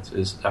show notes,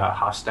 is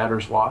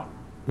Hofstadter's law.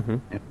 Mm-hmm.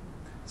 Yeah.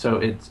 So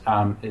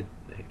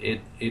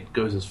it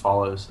goes as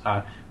follows.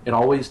 It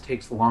always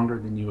takes longer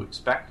than you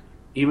expect,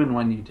 even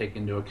when you take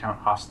into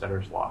account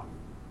Hofstadter's law.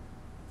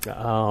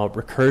 Oh,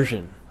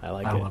 recursion. I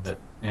love it.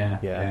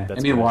 Yeah.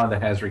 That's any law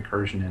that has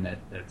recursion in it,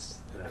 that's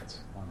that's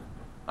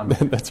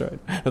right.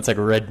 That's like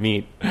red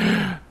meat.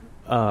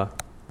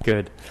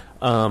 Good.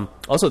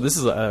 Also, this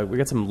is we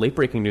got some late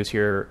breaking news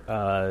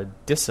here.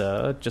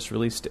 DISA just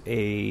released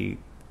a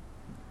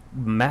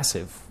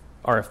massive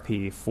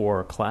RFP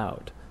for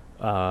cloud.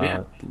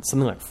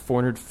 Something like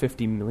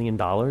 $450 million.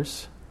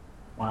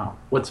 Wow.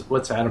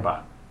 What's that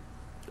about?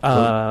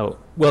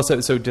 Well,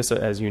 so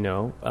DISA, as you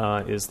know,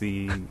 is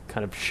the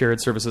kind of shared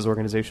services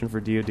organization for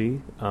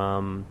DoD.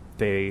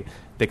 They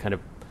kind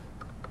of,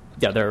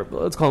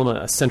 let's call them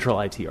a central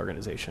IT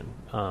organization.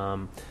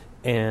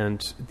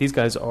 And these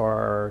guys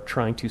are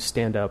trying to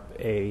stand up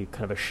a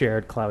kind of a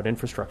shared cloud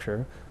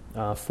infrastructure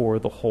for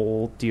the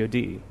whole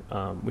DoD,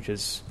 which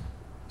is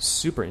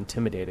super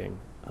intimidating.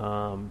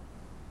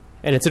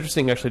 And it's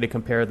interesting, actually, to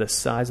compare the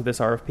size of this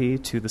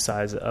RFP to the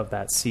size of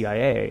that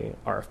CIA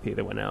RFP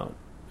that went out,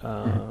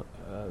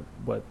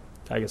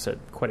 I guess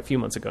quite a few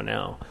months ago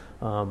now.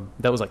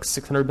 That was like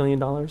 $600 million.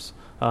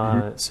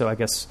 So I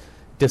guess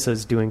DISA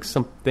is doing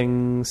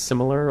something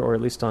similar, or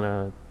at least on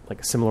a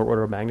similar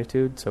order of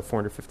magnitude, so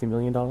 $450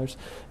 million. It'd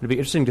be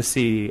interesting to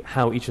see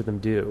how each of them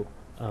do,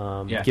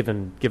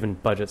 given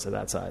budgets of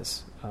that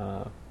size.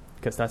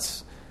 Because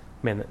that's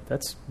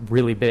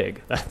really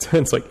big.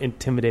 It's like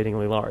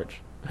intimidatingly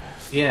large.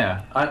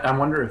 Yeah, I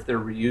wonder if they're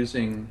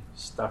reusing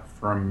stuff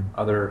from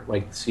other,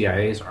 like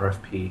CIA's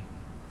RFP.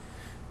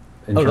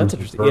 In terms of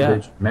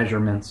verbiage,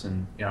 measurements,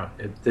 and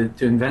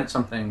to invent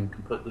something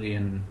completely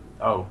in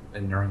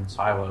their own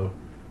silo.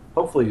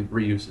 Hopefully,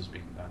 reuse is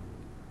being done.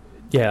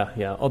 Yeah,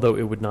 yeah. Although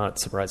it would not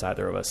surprise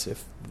either of us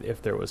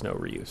if there was no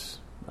reuse.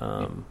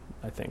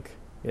 I think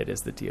it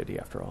is the DoD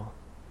after all.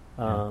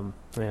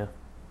 Yeah.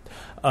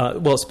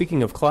 Well,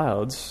 speaking of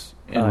clouds,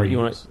 And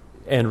reuse.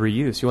 And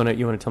reuse, you want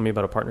to tell me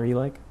about a partner you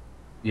like?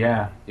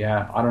 Yeah.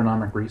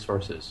 Autonomic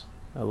Resources.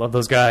 I love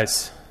those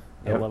guys.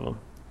 I Yep. love them.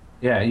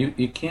 Yeah,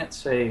 you can't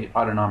say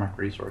Autonomic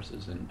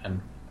Resources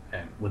and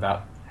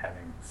without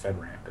having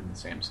FedRAMP in the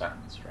same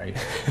sentence, right?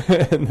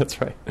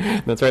 That's right.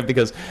 That's right,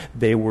 because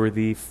they were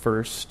the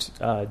first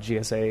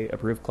GSA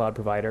approved cloud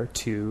provider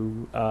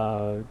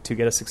to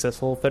get a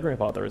successful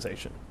FedRAMP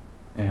authorization.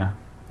 Yeah.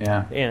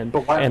 And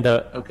But why? and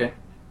Okay,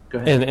 go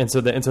ahead. and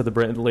so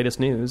the latest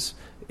news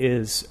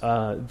is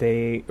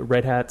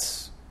Red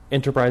Hat's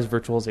enterprise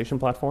virtualization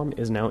platform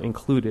is now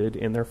included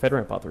in their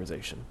FedRAMP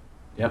authorization,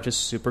 which is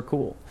super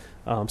cool.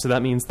 So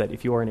that means that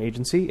if you are an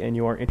agency and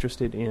you are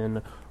interested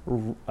in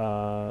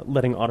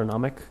letting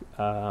Autonomic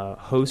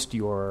host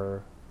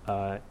your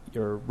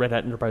Red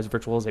Hat Enterprise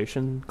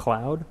Virtualization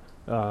Cloud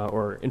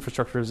or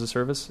Infrastructure as a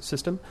Service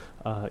system,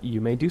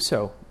 you may do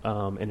so,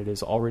 and it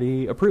is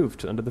already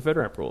approved under the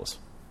FedRAMP rules.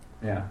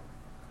 Yeah.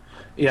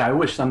 I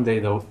wish someday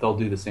they'll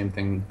do the same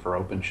thing for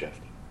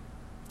OpenShift.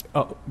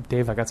 Oh,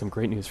 Dave, I got some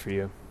great news for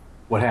you.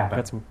 What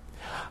happened?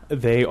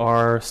 They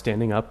are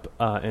standing up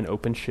an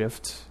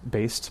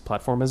OpenShift-based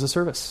platform as a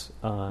service,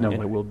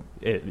 and way.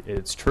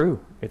 It's true.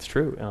 It's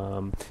true.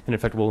 And in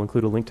fact, we'll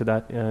include a link to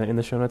that in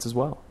the show notes as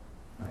well.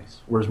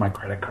 Nice. Where's my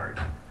credit card?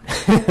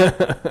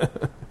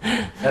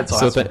 That's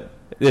So awesome.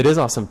 it is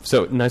awesome.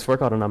 So nice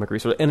work, Autonomic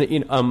Resource.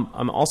 And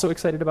I'm also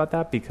excited about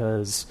that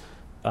because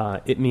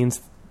it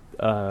means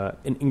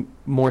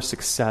more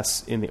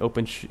success in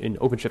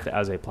OpenShift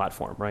as a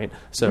platform, right?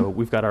 So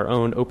we've got our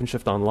own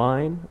OpenShift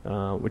Online,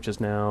 which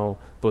is now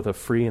both a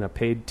free and a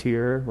paid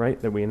tier, right?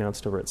 That we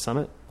announced over at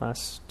Summit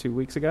last 2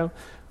 weeks ago.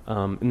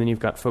 And then you've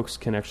got folks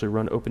can actually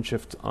run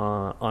OpenShift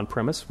on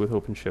premise with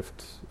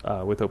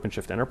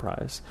OpenShift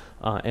Enterprise,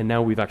 and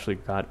now we've actually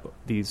got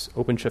these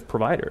OpenShift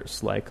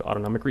providers like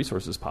Autonomic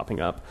Resources popping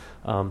up,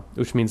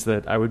 which means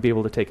that I would be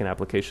able to take an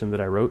application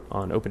that I wrote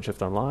on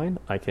OpenShift Online,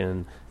 I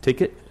can take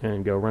it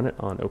and go run it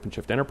on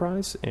OpenShift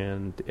Enterprise,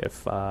 and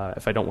if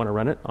I don't want to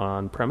run it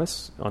on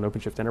premise on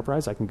OpenShift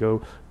Enterprise, I can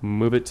go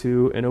move it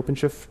to an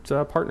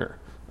OpenShift partner,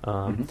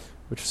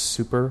 which is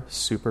super,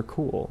 super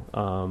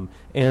cool,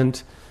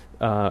 and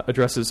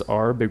addresses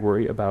our big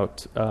worry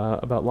about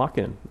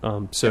lock-in.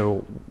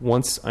 So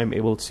once I'm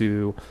able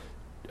to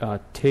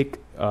take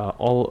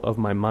all of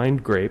my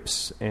mined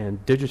grapes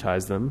and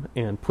digitize them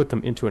and put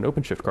them into an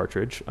OpenShift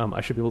cartridge, I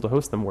should be able to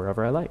host them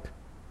wherever I like.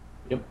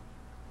 Yep.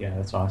 Yeah,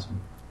 that's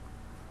awesome.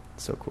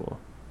 So cool.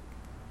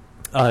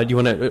 Do you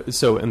want to?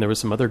 So, and there was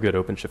some other good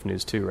OpenShift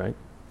news too, right?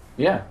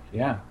 Yeah.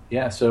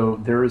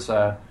 So there's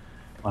on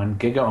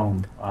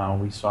GigaOM,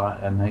 we saw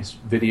a nice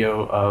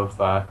video of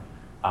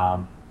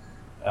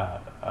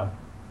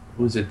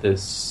who's it?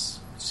 This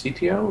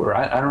CTO or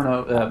I don't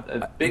know,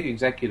 a big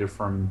executive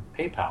from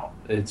PayPal.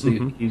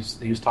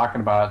 He was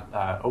talking about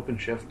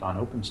OpenShift on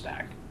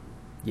OpenStack.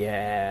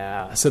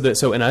 Yeah. So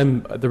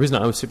the reason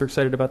I was super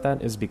excited about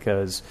that is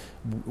because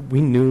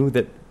we knew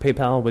that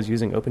PayPal was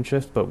using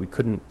OpenShift, but we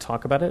couldn't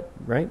talk about it,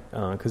 right?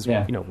 Because we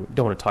don't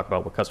want to talk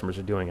about what customers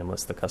are doing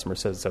unless the customer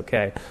says it's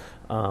okay.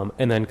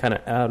 And then kind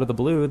of out of the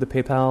blue, the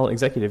PayPal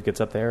executive gets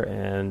up there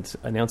and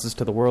announces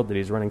to the world that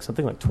he's running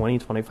something like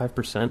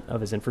 20-25%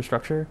 of his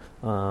infrastructure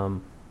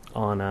on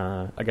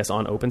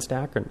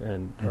OpenStack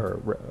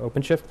or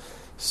OpenShift.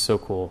 So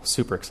cool,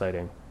 super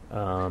exciting.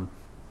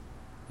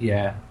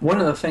 Yeah, one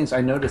of the things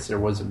I noticed there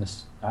was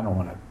I don't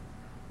want to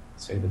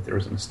say that there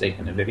was a mistake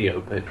in the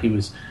video, but he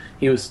was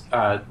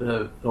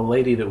the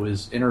lady that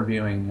was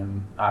interviewing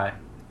him.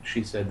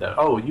 She said that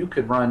you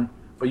could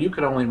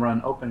only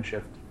run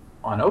OpenShift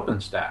on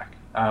OpenStack,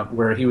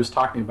 where he was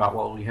talking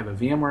about we have a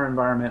VMware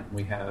environment and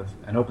we have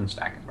an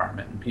OpenStack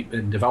environment,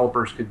 and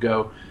developers could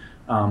go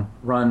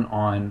run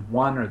on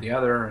one or the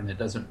other, and it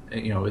doesn't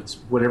it's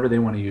whatever they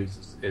want to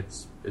use.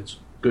 It's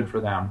good for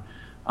them.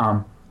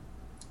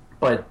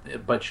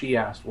 But she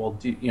asked,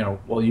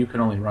 you can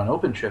only run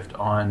OpenShift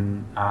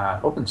on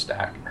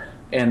OpenStack,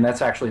 and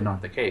that's actually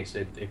not the case.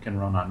 It can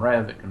run on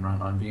Rev, it can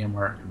run on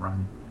VMware, it can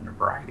run in a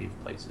variety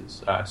of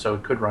places. So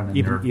it could run in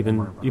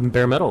even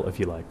bare metal if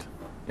you liked.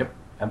 Yep,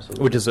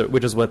 absolutely.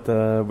 Which is what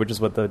the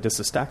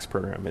DistStax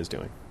program is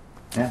doing.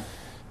 Yeah.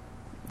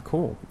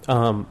 Cool.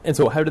 And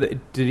so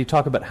did he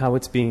talk about how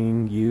it's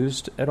being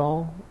used at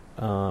all?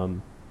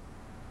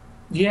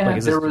 Yeah,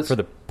 is this for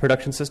the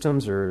production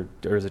systems, or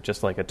is it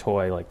just like a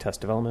toy, like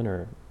test development,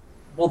 or?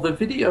 Well, the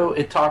video,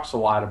 it talks a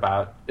lot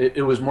about.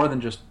 It was more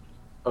than just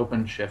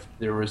OpenShift.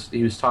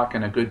 He was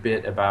talking a good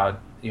bit about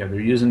they're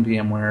using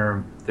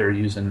VMware, they're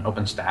using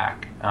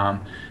OpenStack,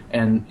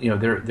 and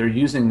they're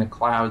using the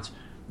clouds.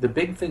 The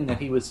big thing that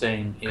he was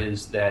saying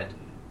is that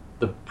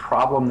the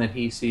problem that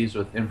he sees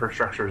with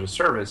infrastructure as a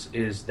service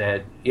is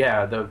that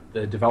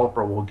the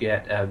developer will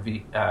get a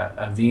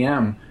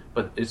VM,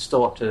 but it's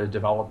still up to the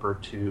developer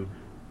to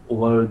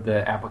load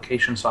the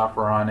application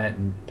software on it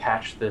and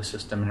patch the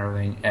system and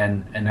everything,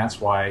 and that's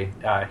why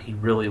he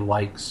really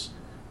likes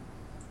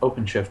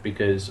OpenShift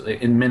because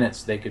in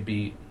minutes they could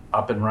be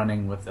up and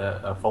running with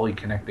a fully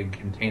connected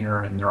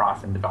container, and they're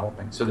often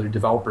developing. So their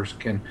developers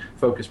can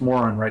focus more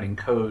on writing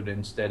code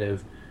instead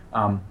of,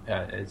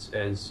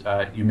 as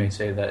you may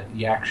say, the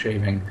yak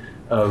shaving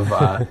of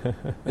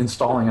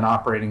installing an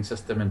operating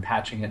system and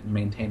patching it and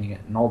maintaining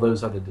it and all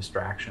those other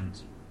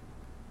distractions.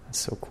 That's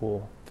so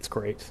cool. That's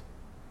great.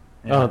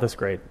 Yeah. Oh, that's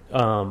great.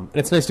 And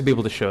it's nice to be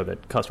able to show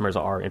that customers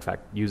are, in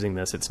fact, using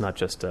this. It's not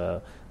just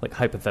like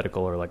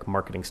hypothetical or like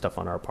marketing stuff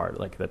on our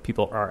part. Like that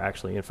people are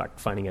actually, in fact,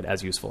 finding it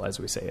as useful as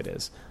we say it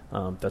is.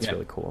 That's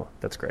really cool.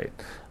 That's great.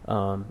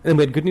 And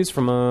we had good news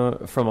from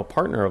a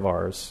partner of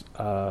ours,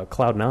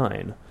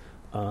 Cloud9,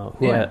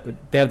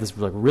 they have this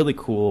like really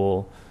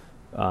cool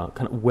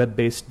kind of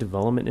web-based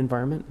development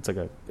environment. It's like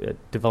a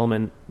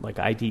development like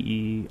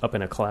IDE up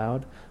in a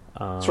cloud.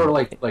 Sort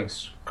of like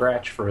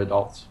Scratch for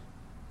adults.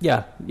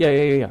 Yeah,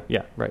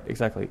 right,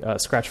 exactly.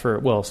 Scratch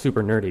for,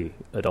 super nerdy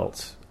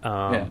adults.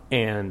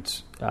 And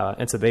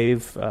so they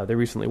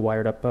recently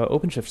wired up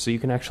OpenShift, so you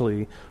can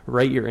actually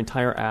write your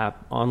entire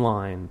app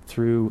online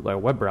through like a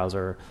web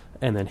browser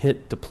and then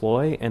hit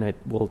deploy, and it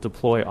will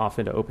deploy off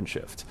into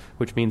OpenShift,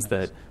 which means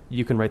that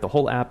you can write the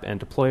whole app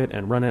and deploy it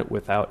and run it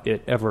without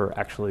it ever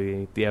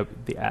actually,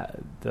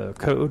 the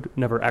code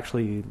never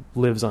actually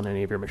lives on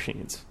any of your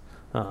machines,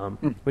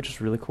 which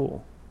is really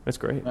cool. That's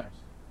great. Nice.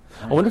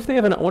 I wonder if they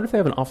have an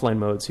offline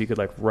mode so you could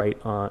like write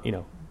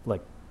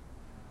like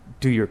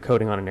do your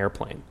coding on an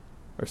airplane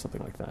or something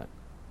like that.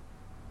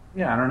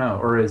 Yeah, I don't know.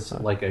 Or is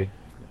like a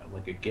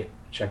Git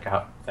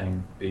checkout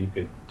thing that you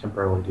could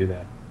temporarily do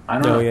that. I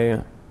don't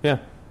know. Yeah.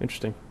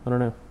 Interesting. I don't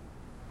know.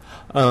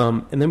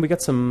 And then we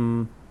got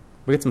some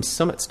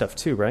Summit stuff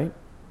too, right?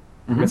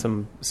 Mm-hmm. We got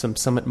some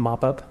Summit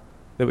mop up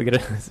that we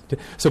get.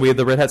 So we had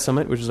the Red Hat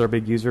Summit, which is our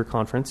big user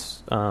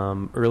conference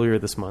earlier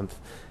this month.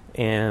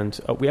 And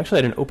we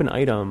actually had an open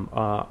item.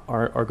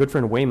 Our good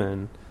friend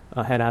Wayman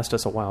had asked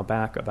us a while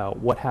back about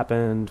what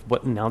happened,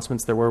 what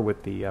announcements there were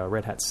with the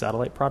Red Hat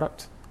Satellite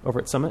product over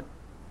at Summit.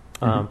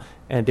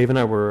 And Dave and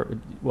I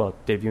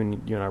Dave, you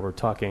and I were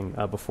talking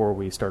before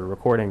we started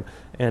recording,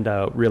 and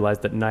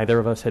realized that neither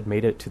of us had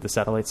made it to the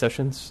satellite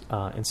sessions,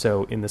 and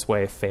so in this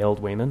way failed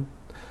Wayman.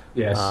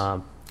 Yes.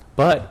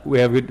 But we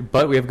have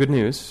good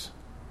news.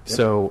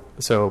 Yep.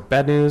 So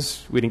bad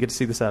news, we didn't get to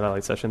see the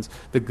satellite sessions.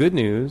 The good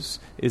news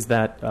is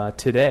that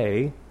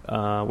today,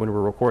 when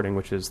we're recording,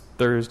 which is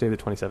Thursday the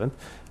 27th,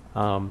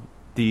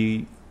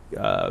 the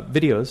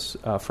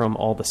videos from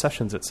all the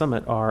sessions at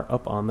Summit are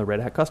up on the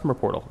Red Hat customer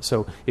portal.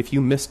 So if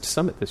you missed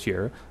Summit this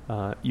year,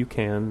 you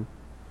can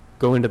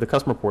go into the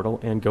customer portal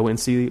and go and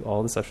see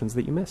all the sessions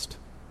that you missed.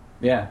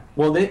 Yeah.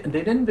 Well, they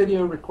didn't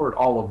video record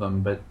all of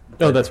them, but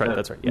that's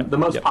right. Yeah. The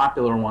most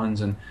popular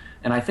ones, and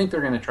I think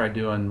they're going to try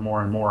doing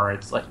more and more.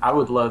 It's like I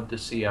would love to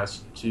see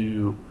us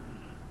do,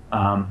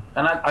 and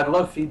I'd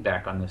love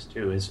feedback on this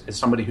too. As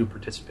somebody who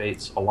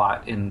participates a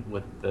lot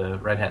with the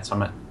Red Hat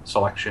Summit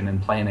selection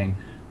and planning,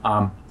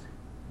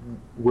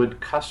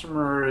 would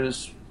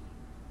customers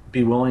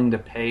be willing to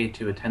pay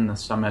to attend the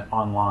summit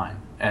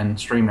online and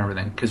stream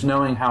everything? Because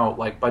knowing how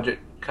like budget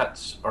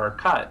cuts are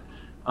cut,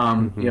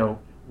 and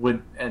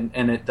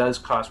it does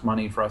cost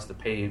money for us to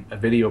pay a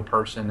video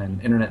person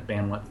and internet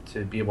bandwidth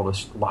to be able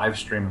to live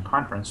stream a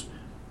conference.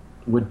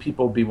 Would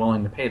people be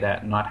willing to pay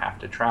that and not have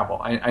to travel?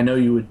 I know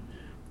you would.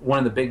 One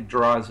of the big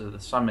draws of the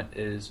summit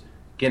is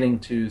getting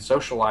to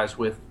socialize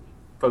with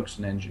folks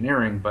in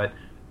engineering, but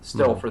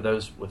still, for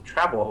those with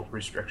travel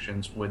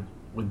restrictions, would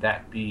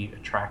that be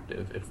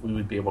attractive if we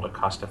would be able to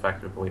cost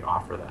effectively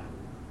offer that?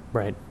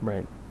 Right.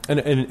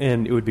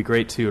 And it would be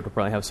great too to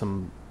probably have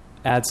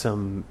add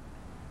some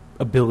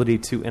ability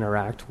to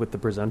interact with the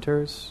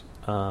presenters,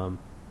 so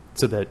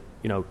that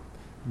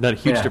not a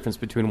huge difference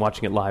between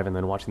watching it live and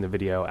then watching the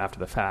video after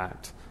the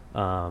fact.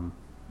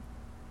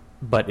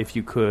 But if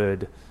you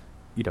could,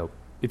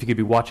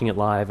 be watching it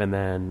live and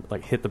then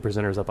like hit the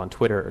presenters up on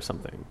Twitter or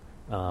something,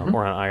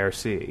 or on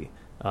IRC,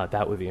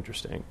 that would be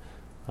interesting.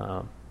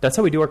 That's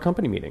how we do our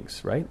company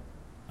meetings, right?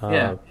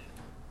 Yeah.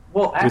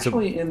 Well,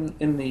 actually,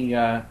 in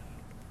the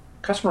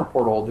customer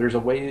portal, there's a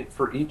way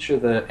for each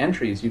of the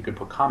entries you could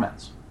put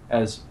comments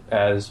as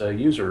a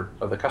user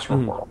of the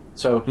customer portal.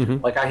 So,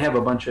 like, I have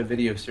a bunch of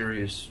video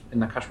series in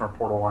the customer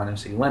portal on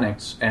SE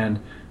Linux, and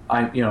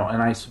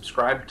I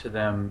subscribe to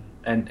them,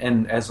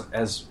 and as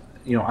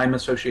I'm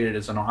associated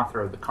as an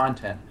author of the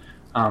content.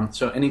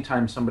 So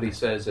anytime somebody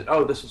says that,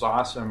 oh, this is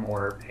awesome,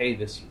 or hey,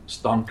 this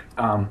stunk,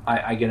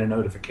 I get a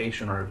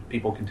notification, or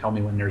people can tell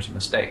me when there's a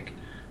mistake.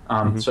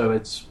 So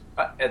it's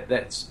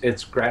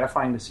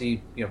gratifying to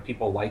see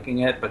people liking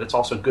it, but it's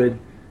also good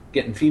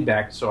getting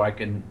feedback so I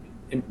can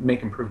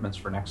make improvements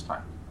for next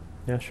time.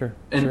 Yeah, sure.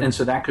 And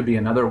so that could be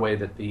another way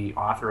that the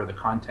author of the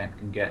content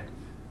can get.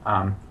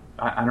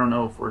 I don't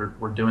know if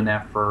we're doing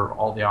that for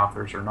all the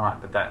authors or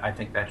not, but I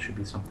think that should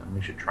be something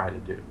we should try to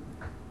do.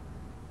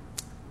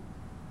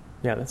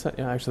 Yeah,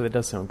 actually that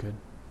does sound good.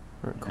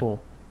 All right,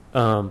 cool.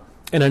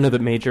 And I know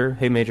that Major,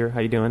 hey Major, how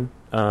you doing?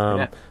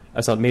 Yeah. I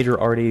saw Major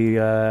already.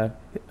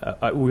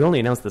 We only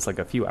announced this like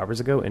a few hours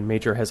ago, and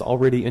Major has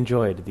already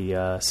enjoyed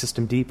the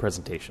System D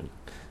presentation,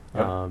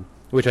 Yep.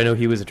 which I know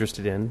he was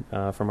interested in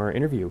from our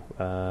interview.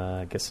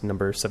 I guess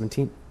number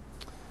 17.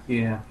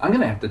 Yeah, I'm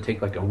gonna have to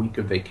take like a week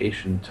of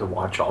vacation to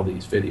watch all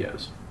these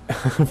videos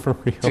For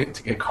real.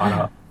 to get caught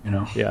up. You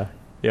know. Yeah,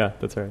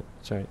 that's right.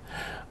 That's right.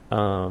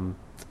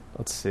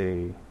 Let's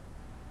see.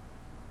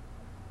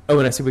 Oh,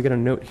 and I see we got a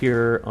note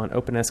here on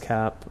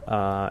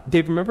OpenSCAP.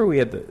 Dave, remember we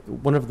had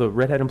one of the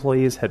Red Hat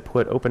employees had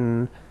put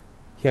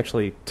he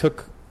actually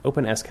took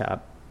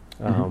OpenSCAP,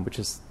 which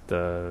is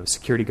the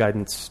security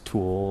guidance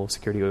tool,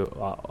 security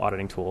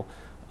auditing tool,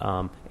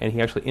 and he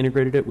actually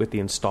integrated it with the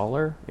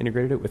installer,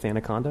 integrated it with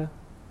Anaconda.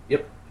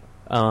 Yep.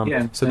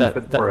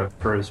 So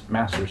for his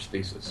master's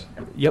thesis.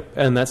 Yep,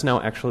 and that's now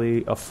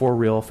actually a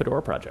for-real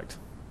Fedora project.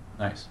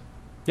 Nice.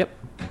 Yep.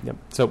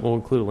 So we'll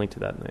include a link to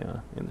that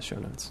in the show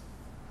notes.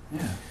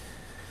 Yeah.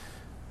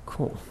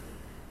 Cool.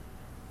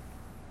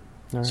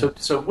 All right. So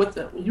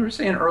you were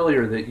saying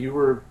earlier that you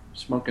were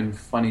smoking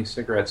funny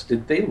cigarettes.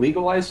 Did they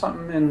legalize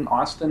something in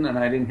Austin and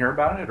I didn't hear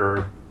about it,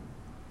 or?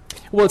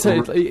 Well,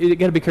 you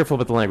got to be careful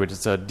with the language.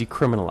 It's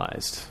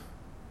decriminalized.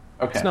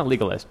 Okay. It's not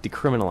legalized,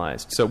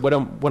 decriminalized. So what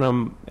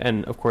I'm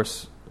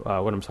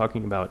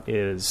talking about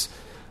is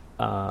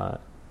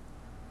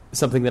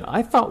something that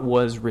I thought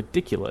was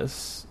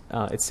ridiculous.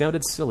 It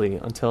sounded silly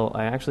until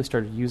I actually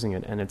started using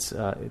it, and it's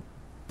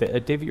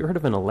Dave, you heard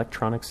of an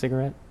electronic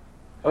cigarette?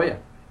 Oh yeah.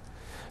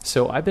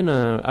 So I've been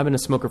a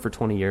smoker for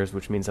 20 years,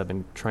 which means I've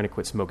been trying to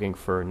quit smoking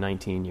for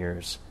 19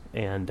 years.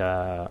 And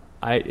the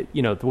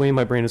way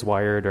my brain is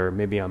wired, or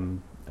maybe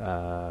I'm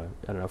I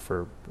don't know,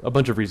 for a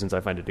bunch of reasons, I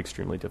find it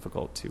extremely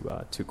difficult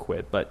to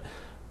quit. But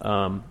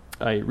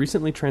I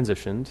recently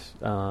transitioned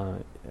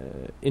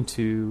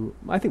into,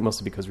 I think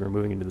mostly because we were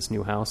moving into this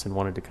new house and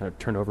wanted to kind of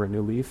turn over a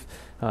new leaf,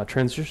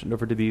 transitioned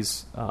over to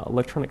these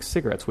electronic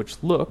cigarettes,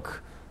 which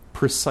look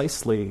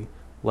precisely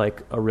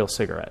like a real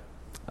cigarette.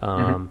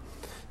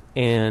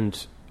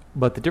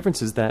 But the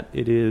difference is that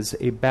it is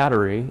a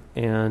battery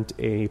and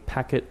a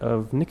packet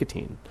of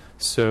nicotine.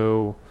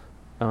 So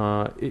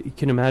you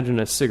can imagine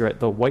a cigarette,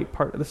 the white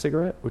part of the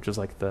cigarette, which is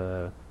like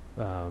the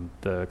kind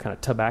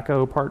of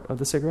tobacco part of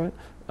the cigarette,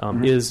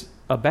 is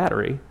a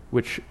battery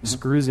which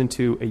screws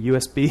into a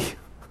USB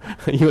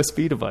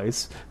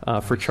device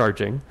for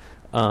charging.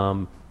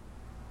 And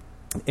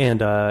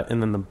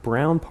then the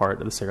brown part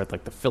of the cigarette,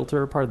 like the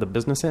filter part of the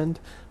business end,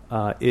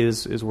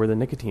 is where the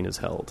nicotine is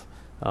held.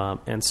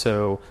 And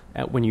so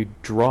when you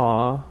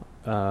draw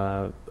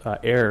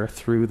air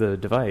through the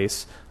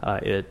device,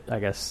 it, I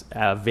guess,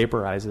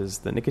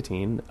 vaporizes the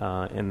nicotine,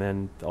 and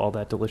then all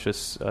that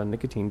delicious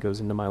nicotine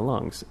goes into my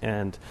lungs.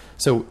 And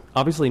so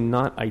obviously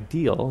not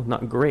ideal,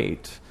 not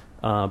great,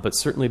 but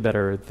certainly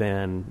better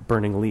than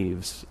burning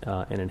leaves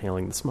and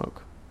inhaling the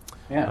smoke.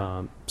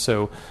 Yeah.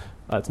 So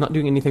it's not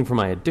doing anything for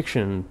my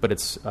addiction, but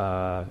it's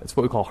what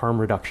we call harm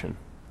reduction.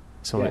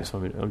 So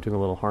I'm doing a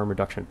little harm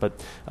reduction.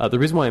 But the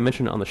reason why I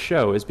mentioned it on the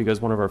show is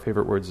because one of our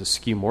favorite words is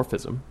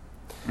skeuomorphism.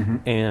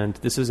 And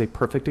this is a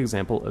perfect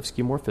example of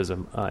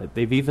skeuomorphism.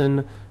 They've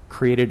even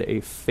created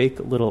a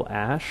fake little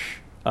ash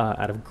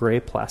out of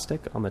gray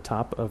plastic on the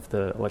top of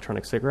the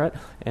electronic cigarette.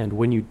 And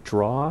when you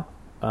draw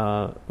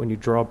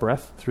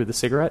breath through the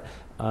cigarette,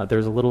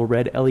 there's a little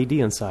red LED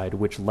inside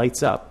which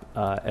lights up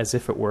as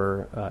if it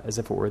were a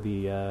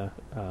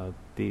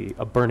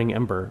burning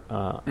ember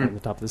on the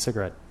top of the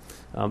cigarette.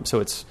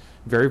 So it's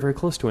very, very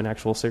close to an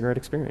actual cigarette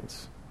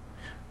experience.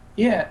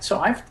 Yeah. So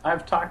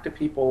I've talked to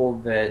people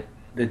that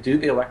do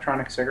the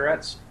electronic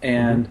cigarettes,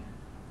 and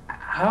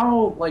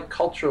how, like,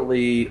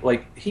 culturally,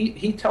 like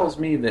he tells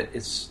me that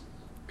it's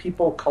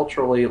people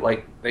culturally,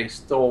 like, they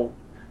still,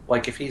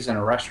 like, if he's in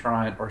a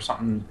restaurant or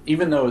something,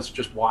 even though it's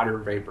just water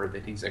vapor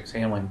that he's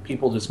exhaling,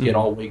 people just get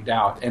all wigged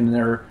out, and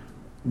they're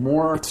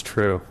more. It's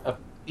true.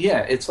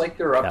 It's like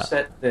they're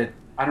upset that,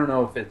 I don't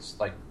know if it's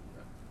like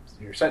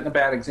you're setting a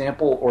bad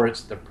example or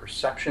it's the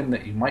perception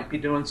that you might be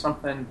doing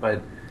something,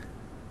 but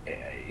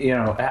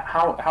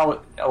how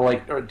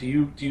like, or do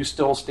you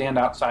still stand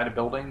outside a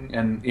building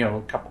and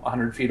a couple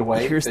 100 feet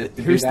away? Here's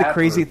the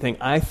crazy thing.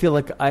 I feel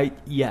like I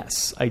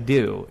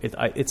do.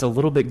 It's a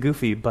little bit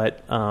goofy,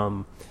 but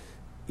I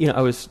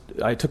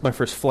took my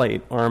first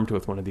flight armed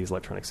with one of these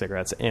electronic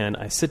cigarettes, and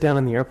I sit down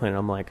in the airplane and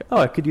I'm like, oh,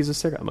 I could use a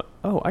cigarette. I'm like,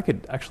 oh, I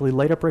could actually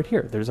light up right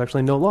here. There's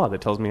actually no law that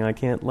tells me I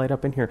can't light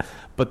up in here.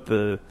 But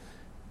the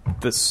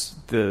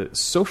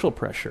social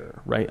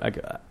pressure, right?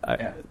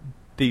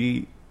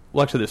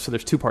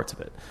 There's two parts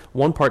of it.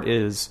 One part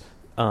is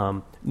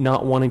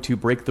not wanting to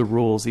break the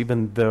rules,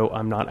 even though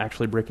I'm not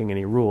actually breaking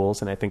any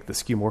rules, and I think the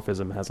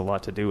skeuomorphism has a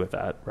lot to do with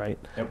that, right?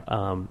 Yep.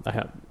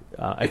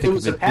 If it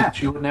was a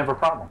patch, you wouldn't have a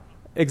problem.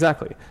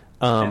 Exactly.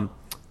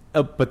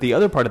 But the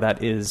other part of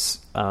that is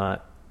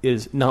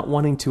not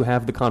wanting to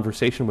have the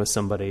conversation with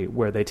somebody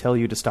where they tell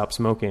you to stop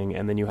smoking,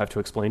 and then you have to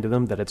explain to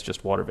them that it's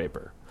just water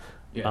vapor.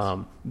 Yes.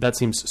 That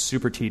seems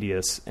super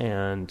tedious,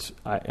 and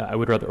I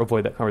would rather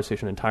avoid that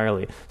conversation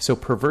entirely. So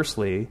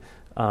perversely,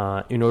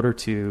 in order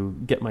to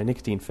get my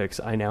nicotine fix,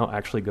 I now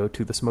actually go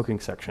to the smoking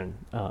section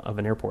of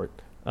an airport.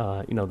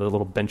 The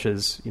little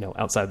benches,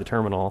 outside the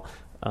terminal.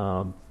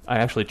 I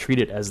actually treat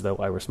it as though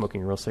I were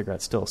smoking a real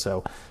cigarette still.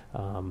 So,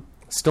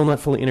 still not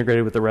fully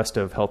integrated with the rest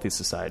of healthy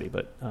society,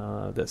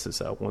 but this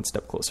is one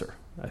step closer,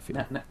 I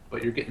feel.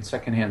 But you're getting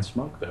secondhand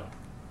smoke, though.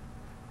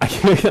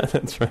 Yeah,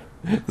 that's right.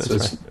 That's so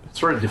right. It's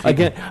sort of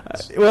defeating.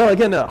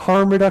 Again,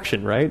 harm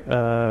reduction, right?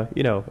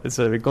 It's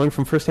going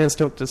from first-hand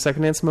smoke to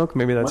second-hand smoke.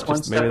 Maybe that's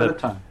one step at a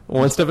time.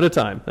 One step at a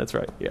time. That's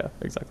right. Yeah,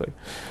 exactly.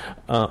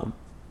 All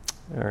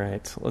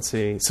right. Let's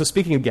see. So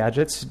speaking of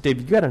gadgets, Dave,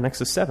 you got a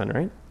Nexus 7,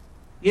 right?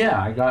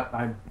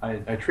 Yeah,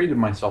 I treated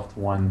myself to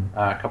one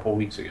a couple of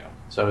weeks ago.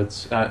 So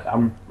it's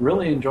I'm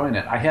really enjoying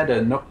it. I had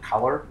a Nook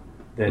color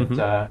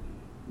that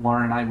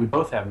Lauren and we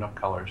both have Nook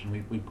colors,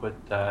 and we put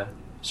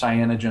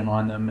cyanogen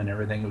on them and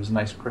everything. It was a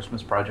nice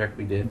Christmas project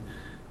we did.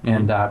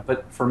 And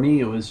but for me,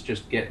 it was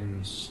just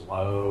getting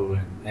slow,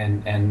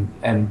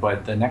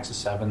 but the Nexus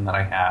 7 that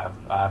I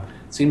have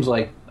seems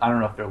like, I don't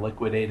know if they're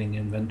liquidating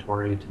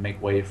inventory to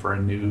make way for a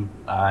new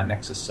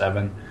Nexus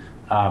 7,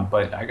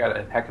 but I got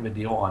a heck of a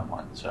deal on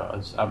one,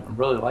 so I'm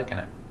really liking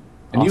it.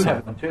 And awesome. You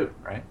have one too,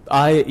 right?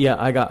 I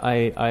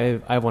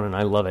have one and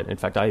I love it. In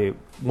fact,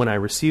 when I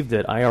received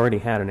it, I already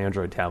had an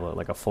Android tablet,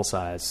 like a full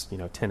size,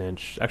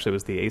 10-inch. Actually, it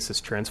was the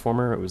Asus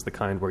Transformer. It was the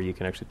kind where you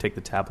can actually take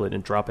the tablet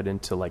and drop it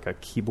into like a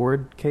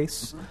keyboard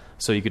case,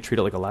 so you could treat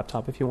it like a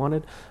laptop if you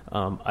wanted.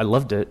 I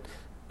loved it.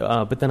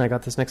 But then I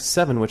got this Nexus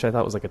 7, which I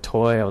thought was like a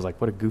toy. I was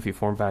like, what a goofy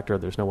form factor.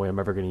 There's no way I'm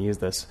ever going to use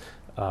this.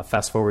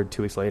 Fast forward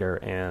 2 weeks later,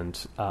 and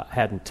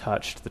hadn't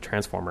touched the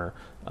Transformer,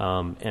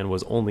 and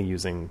was only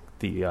using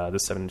the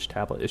 7-inch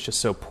tablet. It's just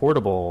so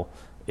portable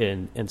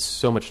and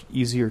so much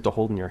easier to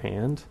hold in your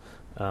hand.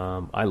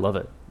 I love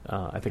it.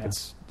 I think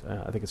it's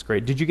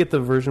great. Did you get the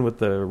version with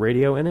the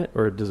radio in it,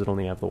 or does it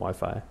only have the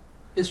Wi-Fi?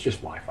 It's just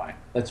Wi-Fi.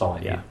 That's all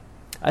I need.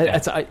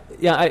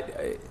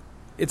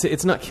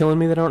 It's not killing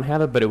me that I don't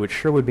have it, but it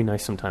would be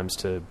nice sometimes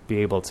to be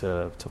able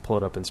to pull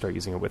it up and start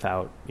using it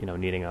without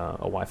needing a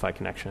Wi-Fi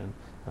connection,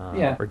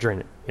 or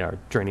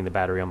draining the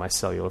battery on my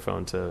cellular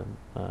phone to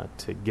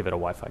give it a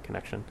Wi-Fi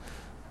connection.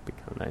 That'd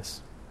be kind of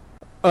nice.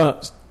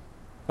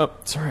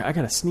 Sorry, I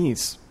gotta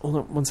sneeze. Hold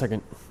on 1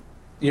 second.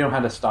 You know how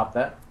to stop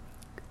that?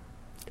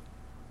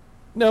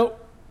 No,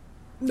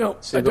 I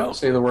don't. Say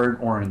the word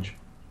orange.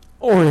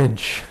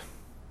 Orange.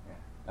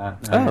 Now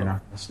you're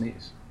not gonna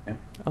sneeze. Yeah.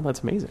 Oh, that's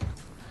amazing.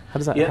 How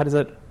does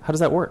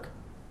that work?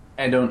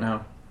 I don't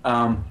know,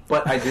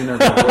 but I do know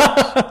that it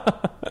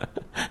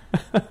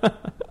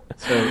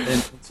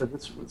works.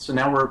 So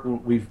now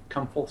we've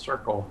come full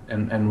circle,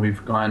 and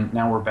we've gone.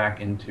 Now we're back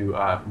into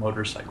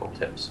motorcycle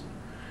tips.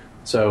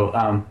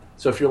 So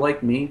if you're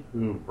like me,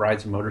 who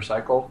rides a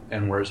motorcycle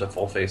and wears a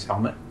full face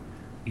helmet,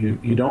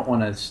 you don't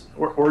want to,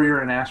 or you're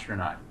an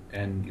astronaut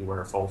and you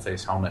wear a full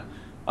face helmet,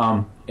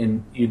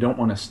 and you don't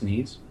want to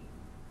sneeze.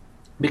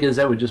 Because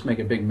that would just make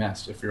a big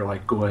mess if you're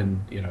like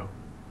going,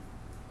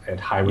 at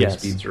highway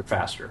speeds or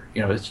faster.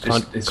 It's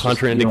just it's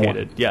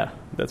contraindicated. Yeah,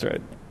 that's right.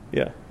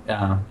 Yeah.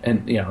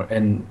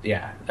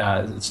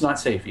 It's not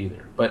safe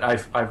either. But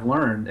I've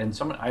learned, and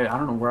I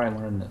don't know where I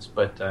learned this,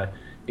 but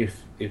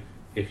if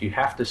you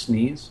have to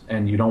sneeze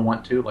and you don't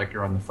want to, like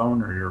you're on the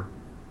phone or you're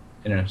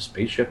in a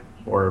spaceship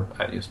or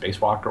a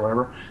spacewalk or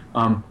whatever,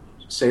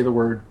 say the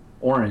word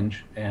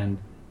orange and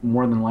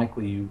more than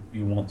likely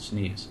you won't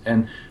sneeze.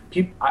 And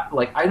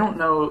I don't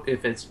know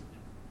if it's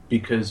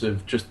because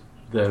of just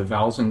the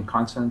vowels and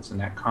consonants and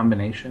that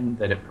combination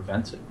that it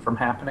prevents it from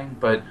happening,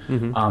 but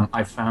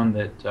I found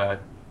that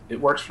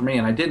it works for me.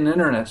 And I did an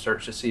internet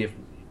search to see if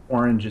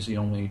orange is the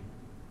only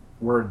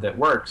word that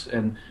works,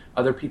 and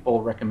other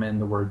people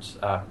recommend the words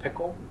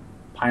pickle,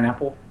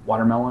 pineapple,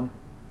 watermelon,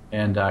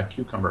 and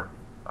cucumber.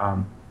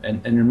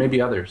 And there may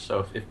be others.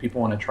 So if people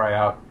want to try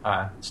out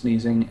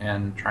sneezing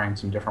and trying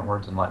some different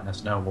words and letting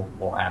us know,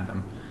 we'll add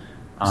them.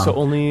 So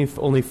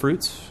only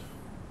fruits?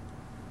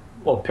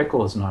 Well,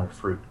 pickle is not a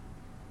fruit.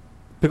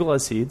 Pickle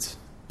has seeds.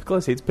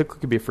 Pickle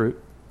could be a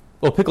fruit.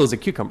 Well, pickle is a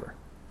cucumber.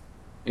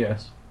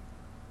 Yes.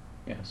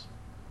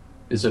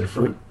 Is it a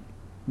fruit?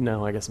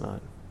 No, I guess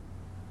not.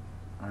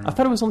 I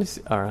thought it was only...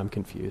 I'm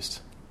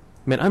confused.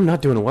 Man, I'm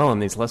not doing well on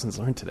these lessons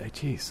learned today.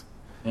 Jeez.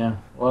 Yeah,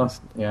 well,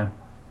 yeah.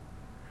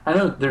 I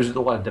know there's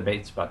a lot of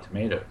debates about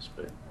tomatoes,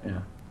 but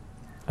yeah.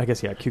 I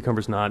guess,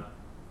 cucumber's not...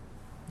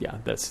 Yeah,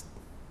 that's...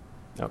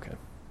 Okay.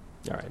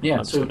 All right.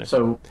 Yeah,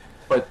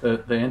 but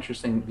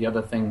the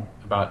other thing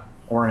about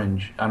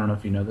orange, I don't know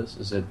if you know this,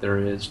 is that there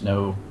is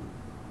no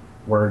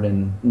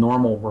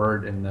normal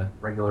word in the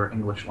regular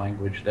English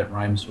language that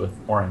rhymes with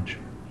orange.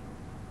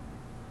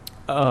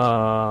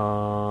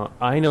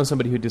 I know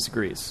somebody who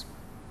disagrees.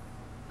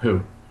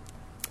 Who?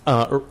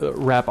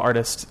 Rap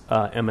artist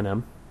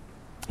Eminem.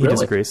 He Really?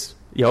 disagrees.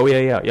 Yeah.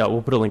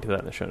 We'll put a link to that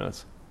in the show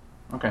notes.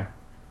 Okay.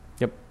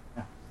 Yep.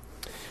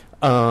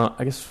 Yeah.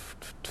 I guess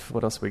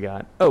what else we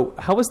got? Oh,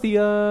 how was the?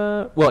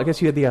 Well, I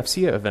guess you had the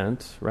FCA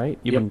event, right?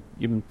 You've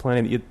been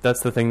planning.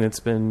 That's the thing that's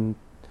been.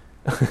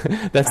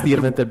 That's the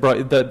event that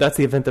brought. That's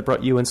the event that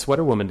brought you and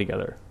Sweater Woman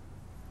together.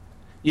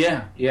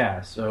 Yeah,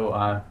 yeah.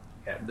 So,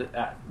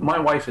 my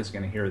wife is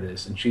going to hear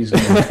this, and she's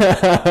going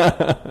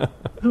to,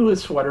 who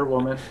is Sweater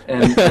Woman?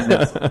 And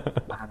it's, I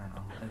don't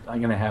know. I'm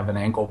going to have an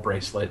ankle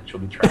bracelet. She'll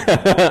be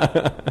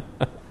tracking.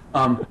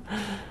 Um,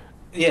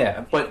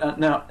 yeah, but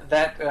no,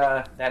 that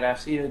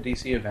AFCEA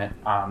DC event,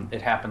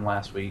 it happened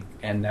last week,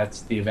 and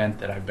that's the event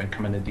that I've been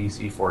coming to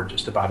DC for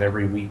just about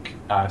every week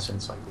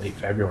since like late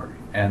February.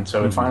 And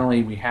so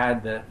finally we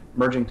had the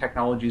Emerging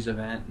Technologies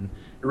event, and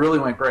it really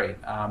went great.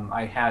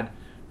 I had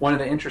one of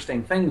the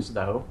interesting things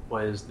though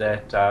was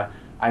that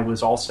I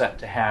was all set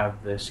to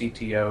have the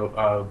CTO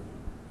of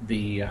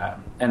the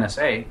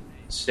NSA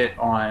sit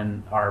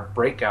on our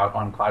breakout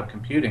on cloud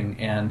computing,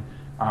 and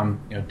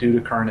due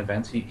to current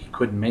events, he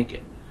couldn't make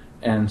it.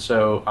 And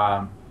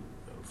so,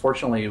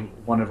 fortunately,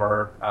 one of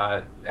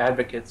our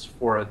advocates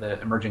for the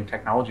Emerging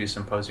Technologies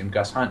Symposium,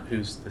 Gus Hunt,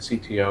 who's the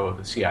CTO of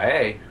the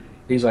CIA,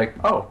 he's like,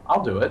 "Oh,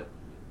 I'll do it,"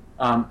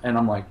 and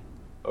I'm like,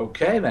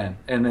 "Okay, then."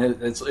 And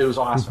it was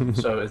awesome.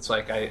 So it's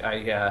like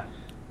I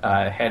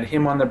had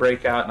him on the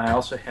breakout, and I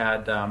also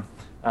had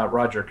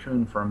Roger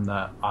Kuhn from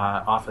the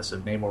Office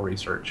of Naval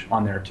Research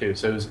on there too.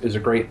 So it was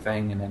a great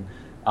thing, and then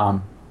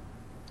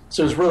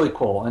so it was really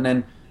cool. And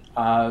then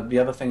the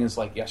other thing is,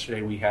 like,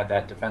 yesterday we had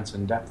that Defense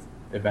in Depth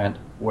event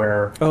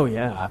where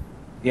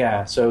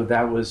yeah, so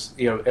that was,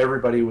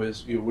 everybody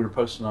was, we were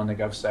posted on the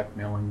GovSec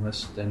mailing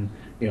list, and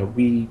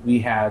we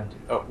had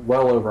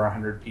well over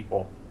 100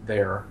 people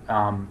there,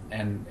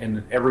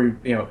 and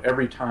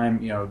every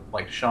time,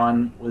 like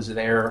Sean was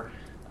there,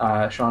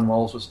 Sean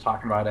Wells was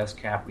talking about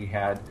SCAP. We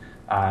had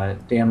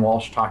Dan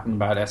Walsh talking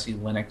about SE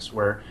Linux,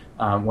 where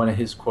one of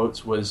his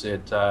quotes was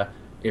that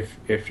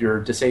if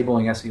you're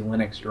disabling SE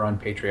Linux, you're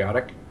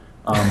unpatriotic.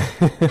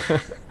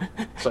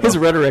 So, his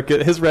rhetoric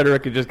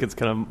just gets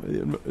kind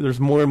of, there's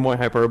more and more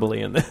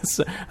hyperbole in this.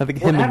 I think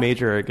him and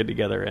Major are good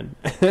together. And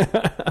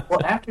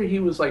well, after he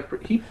was like,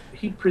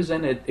 he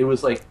presented, it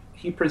was like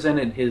he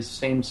presented his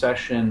same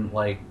session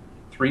like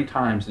 3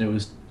 times, and it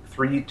was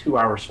 3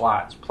 2-hour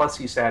slots. Plus,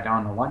 he sat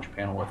down on a lunch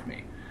panel with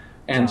me,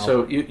 and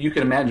so you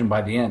can imagine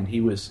by the end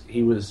he was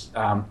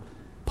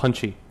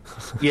punchy.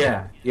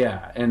 yeah,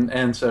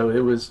 and so it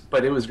was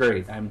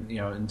great.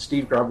 And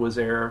Steve Grubb was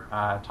there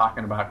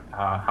talking about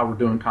how we're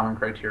doing common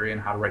criteria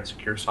and how to write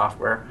secure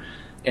software,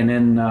 and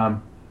then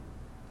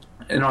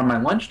and on my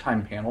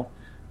lunchtime panel,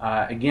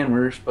 again, we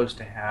were supposed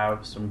to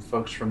have some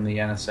folks from the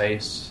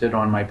NSA sit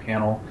on my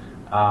panel,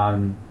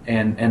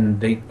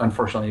 and they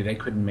unfortunately they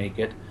couldn't make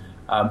it.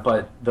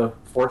 But the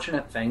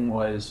fortunate thing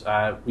was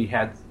we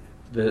had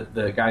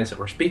the guys that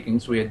were speaking,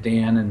 so we had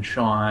Dan and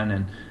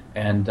Sean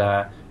and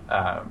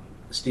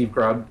Steve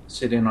Grubb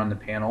sit in on the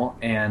panel,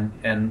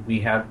 and we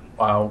have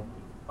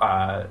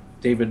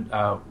David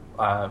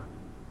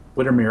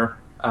Wintermere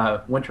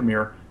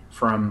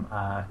from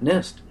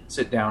NIST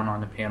sit down on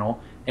the panel.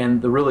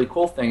 And the really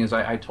cool thing is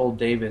I told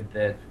David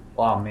that,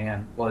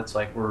 it's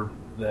like we're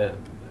the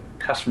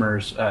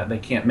customers, they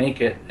can't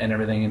make it and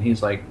everything. And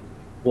he's like,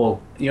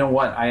 well, you know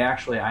what? I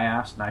asked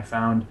and I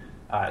found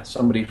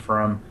somebody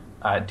from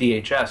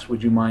DHS.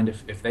 Would you mind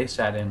if they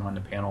sat in on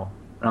the panel?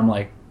 And I'm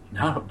like,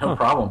 no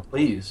problem,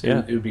 please.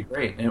 Yeah. It would be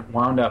great. And it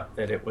wound up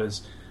that it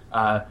was,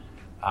 let's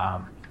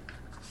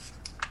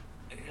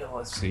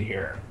see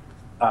here.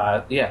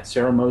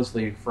 Sarah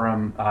Mosley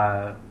from,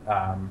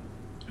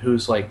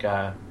 who's like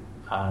a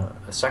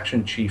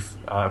section chief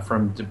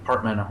from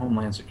Department of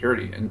Homeland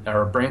Security,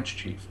 or a branch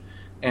chief.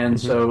 And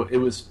so it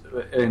was,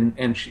 and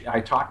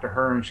I talked to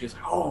her, and she's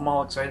like, "Oh, I'm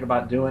all excited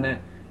about doing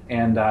it."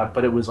 And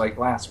but it was like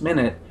last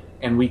minute,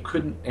 and we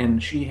couldn't.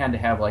 And she had to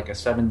have like a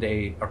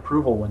 7-day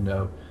approval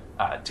window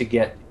to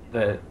get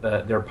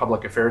their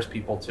public affairs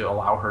people to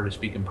allow her to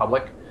speak in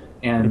public,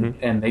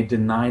 and they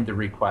denied the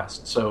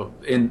request. So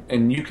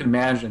and you can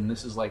imagine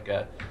this is like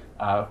a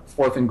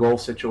 4th and goal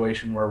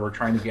situation where we're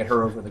trying to get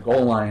her over the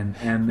goal line,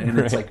 and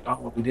it's like,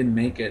 oh, we didn't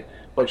make it,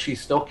 but she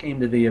still came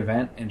to the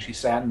event, and she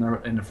sat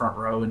in the front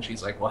row, and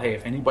she's like, well, hey,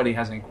 if anybody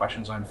has any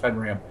questions on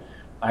FedRAMP,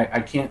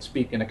 I can't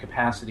speak in a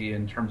capacity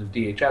in terms of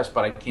DHS,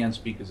 but I can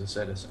speak as a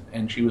citizen.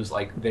 And she was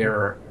like,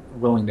 they're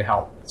willing to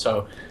help.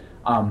 So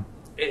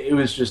it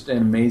was just an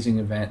amazing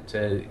event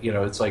to,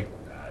 it's like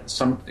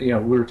we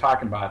were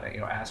talking about it,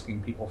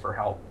 asking people for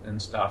help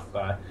and stuff.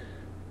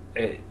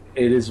 It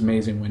is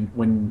amazing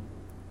when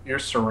you're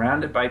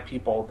surrounded by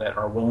people that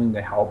are willing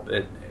to help.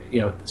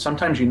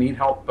 Sometimes you need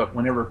help, but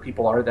whenever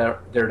people are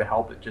there to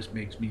help, it just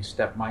makes me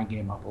step my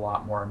game up a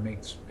lot more, and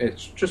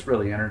it's just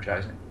really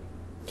energizing.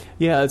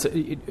 Yeah,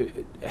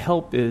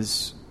 help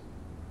is.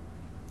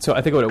 So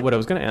I think what I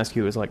was going to ask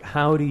you is, like,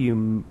 how do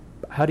you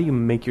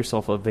make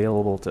yourself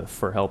available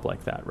for help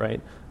like that, right?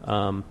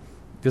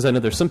 Because I know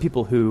there's some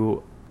people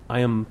who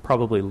I am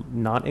probably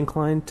not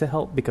inclined to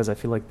help because I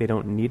feel like they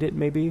don't need it,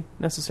 maybe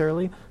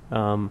necessarily.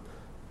 And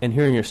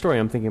hearing your story,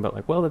 I'm thinking about,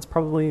 like, well, that's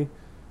probably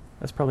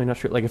not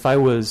true. Like, if I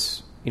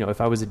was a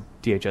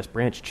DHS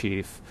branch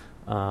chief,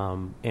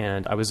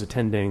 and I was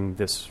attending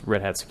this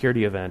Red Hat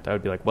security event, I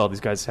would be like, well,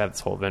 these guys have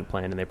this whole event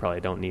planned, and they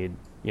probably don't need,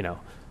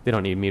 they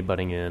don't need me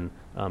butting in.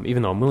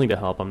 Even though I'm willing to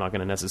help, I'm not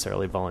going to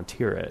necessarily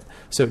volunteer it.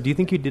 So do you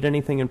think you did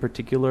anything in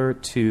particular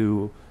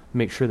to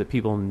make sure that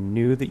people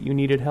knew that you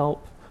needed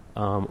help?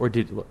 Or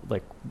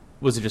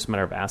was it just a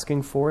matter of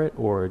asking for it?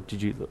 Or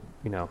did you,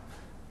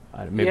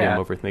 maybe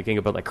I'm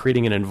overthinking, but like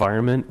creating an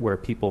environment where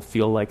people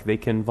feel like they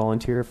can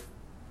volunteer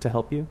to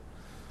help you?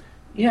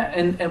 Yeah,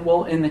 and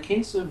well, in the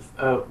case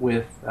of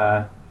with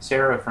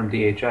Sarah from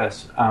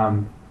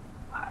DHS,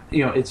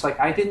 it's like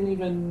I didn't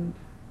even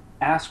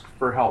ask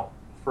for help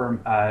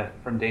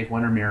from Dave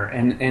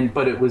Windermere,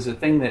 but it was a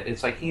thing that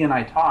it's like he and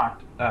I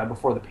talked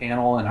before the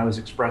panel, and I was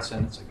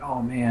expressing it's like,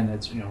 oh man,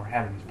 it's we're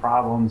having these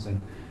problems,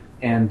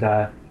 and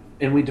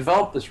we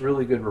developed this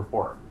really good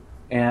rapport,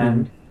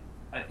 and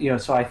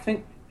so I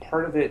think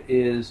part of it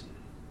is,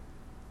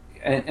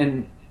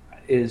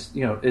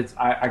 it's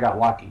I got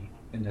lucky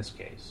in this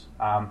case.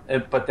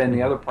 But then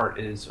the other part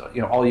is,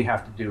 all you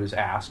have to do is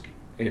ask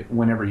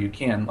whenever you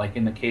can. Like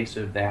in the case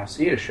of the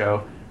AFCEA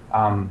show,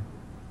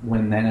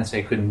 when the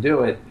NSA couldn't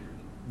do it,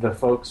 the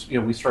folks,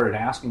 we started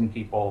asking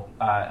people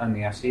on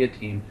the AFCEA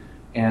team,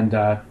 and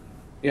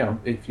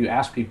if you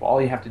ask people,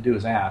 all you have to do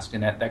is ask,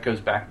 and that goes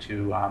back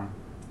to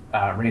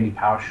Randy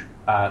Pausch,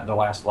 the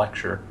last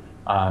lecture.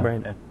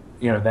 Right.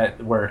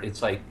 That where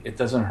it's like it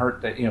doesn't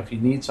hurt that if you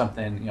need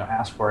something,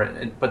 ask for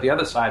it. But the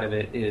other side of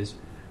it is.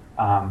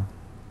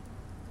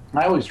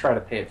 I always try to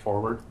pay it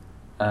forward,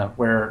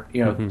 where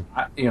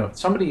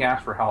somebody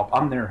asks for help,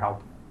 I'm there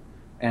helping,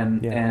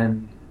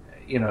 and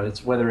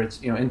it's whether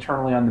it's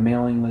internally on the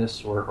mailing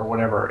list or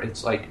whatever.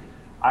 It's like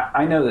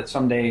I know that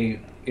someday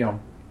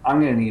I'm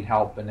going to need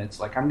help, and it's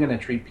like I'm going to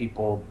treat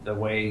people the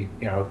way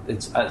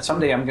it's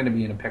someday I'm going to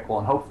be in a pickle,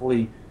 and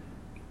hopefully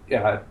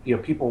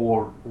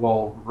people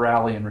will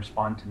rally and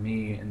respond to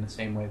me in the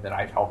same way that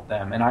I've helped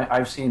them, and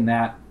I've seen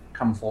that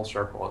come full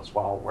circle as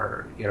well,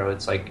 where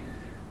it's like.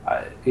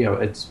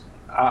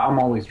 I'm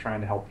always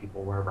trying to help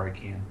people wherever I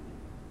can.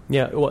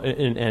 Yeah, well,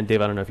 and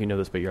Dave, I don't know if you know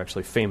this, but you're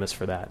actually famous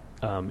for that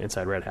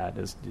inside Red Hat,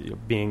 is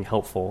being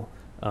helpful,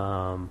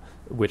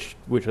 which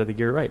I think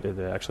you're right. It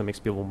actually makes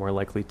people more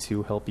likely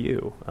to help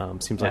you.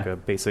 Seems like a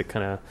basic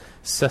kind of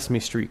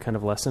Sesame Street kind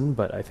of lesson,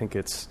 but I think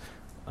it's,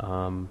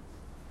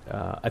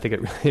 I think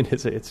it really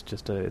is. It's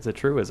a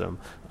truism.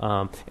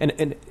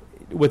 And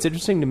what's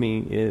interesting to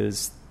me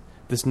is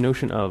this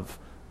notion of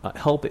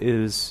help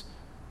is.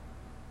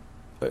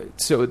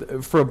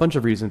 So for a bunch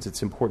of reasons,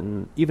 it's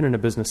important, even in a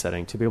business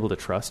setting, to be able to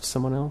trust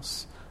someone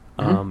else.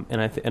 And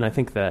I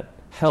think that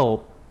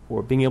help,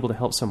 or being able to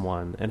help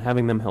someone and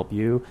having them help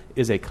you,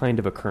 is a kind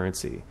of a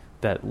currency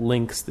that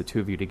links the two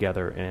of you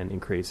together and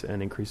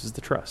increases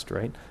the trust.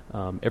 Right?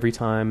 Every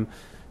time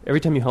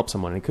you help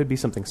someone, it could be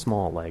something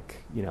small like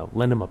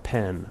lend them a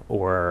pen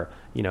or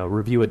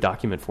review a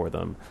document for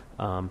them.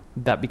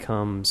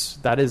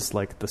 That is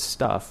like the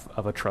stuff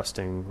of a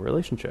trusting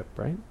relationship,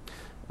 right?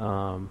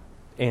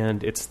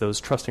 And it's those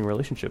trusting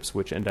relationships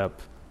which end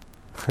up,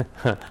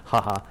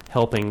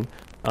 helping,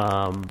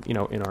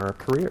 in our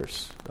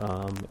careers,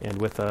 and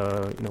with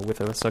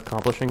us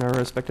accomplishing our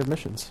respective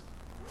missions.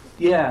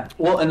 Yeah.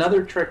 Well,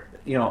 another trick,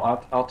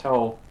 I'll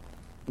tell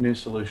new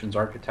solutions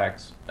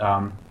architects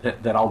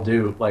that I'll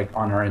do, like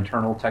on our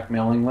internal tech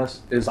mailing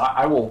list, is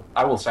I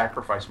will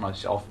sacrifice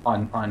myself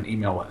on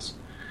email lists,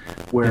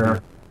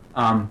 where,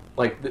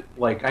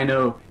 like I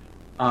know,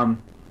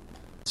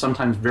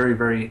 sometimes very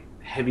very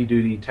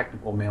heavy-duty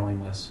technical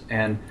mailing lists,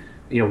 and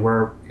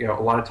where a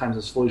lot of times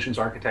the solutions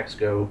architects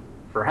go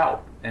for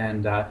help,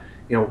 and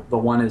the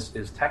one is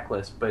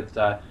TechList, but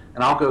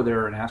and I'll go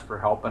there and ask for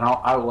help, and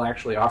I will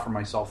actually offer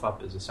myself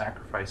up as a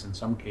sacrifice in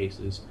some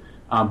cases.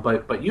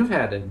 But you've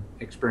had an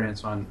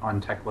experience on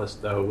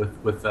TechList though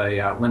with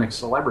a Linux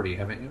celebrity,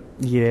 haven't you?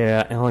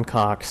 Yeah, Alan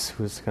Cox,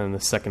 who's kind of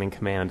the second in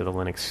command of the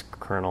Linux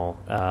kernel.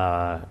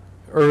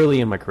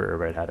 Early in my career,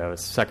 Red Hat, I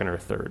was second or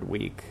third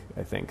week,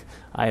 I think.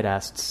 I had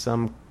asked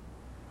some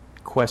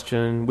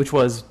question, which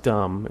was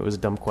dumb. It was a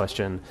dumb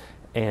question,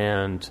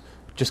 and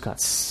just got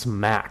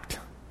smacked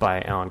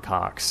by Alan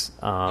Cox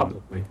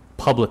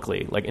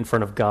publicly, like in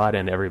front of God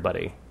and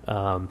everybody.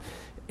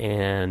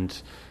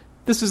 And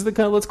this is the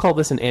kind of, let's call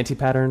this an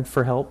anti-pattern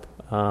for help.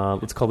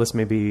 Let's call this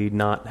maybe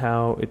not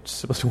how it's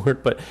supposed to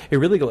work, but it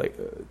really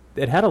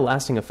it had a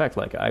lasting effect.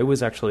 Like I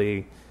was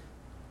actually,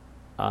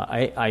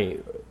 I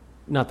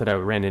not that I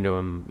ran into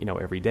him,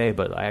 every day,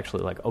 but I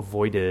actually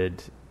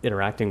avoided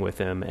interacting with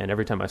him, and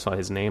every time I saw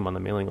his name on the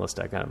mailing list,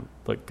 I kind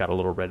of got a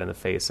little red in the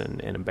face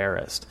and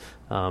embarrassed.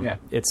 And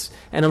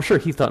I'm sure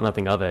he thought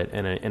nothing of it,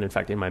 and in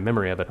fact, in my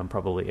memory of it, I'm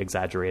probably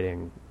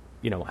exaggerating,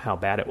 how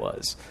bad it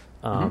was.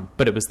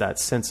 But it was that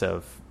sense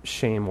of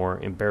shame or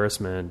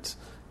embarrassment.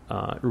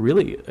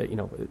 Really,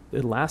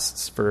 it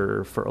lasts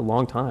for a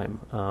long time.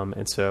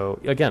 And so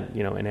again,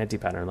 an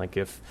anti-pattern, like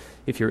if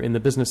you're in the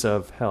business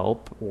of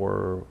help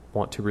or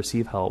want to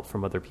receive help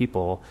from other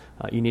people,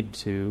 you need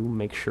to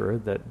make sure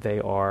that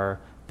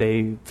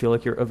they feel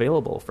like you're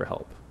available for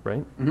help,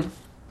 right?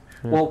 Mm-hmm.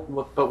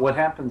 Well, but what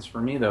happens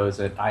for me though is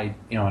that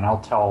and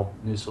I'll tell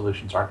new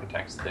solutions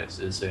architects this,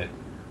 is that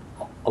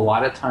a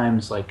lot of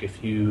times, like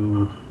if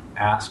you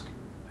ask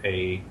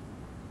a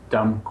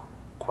dumb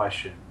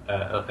question,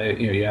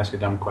 you ask a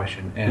dumb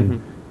question,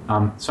 and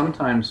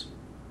sometimes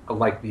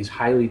like these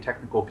highly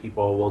technical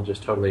people will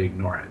just totally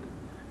ignore it,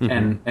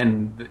 and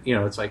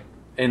it's like,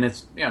 and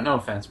it's no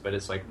offense, but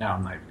it's like, no,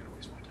 I'm not even going to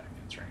waste my time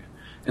answering it.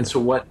 And so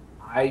what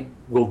I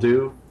will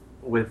do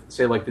with,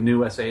 say, like the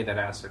new SA that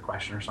asks a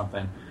question or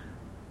something,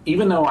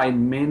 even though I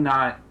may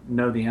not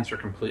know the answer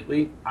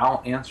completely,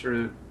 I'll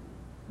answer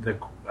the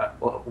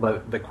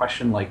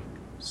question like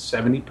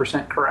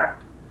 70%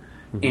 correct.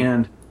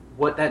 And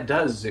what that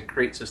does is it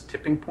creates this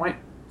tipping point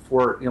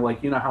for,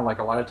 how like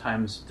a lot of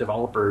times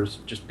developers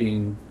just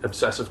being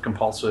obsessive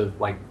compulsive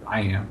like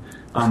I am,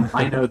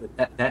 I know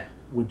that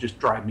would just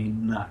drive me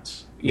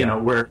nuts,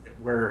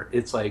 where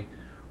it's like,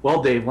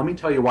 well, Dave, let me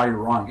tell you why you're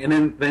wrong.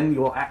 And then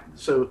you'll act,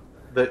 so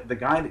the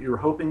guy that you're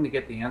hoping to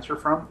get the answer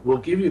from will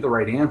give you the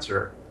right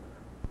answer,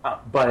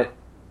 but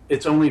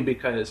it's only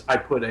because I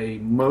put a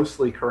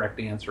mostly correct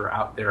answer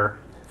out there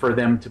for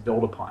them to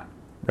build upon.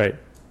 Right.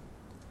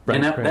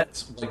 And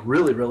that's like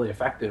really, really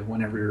effective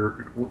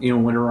whenever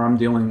whenever I'm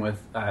dealing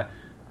with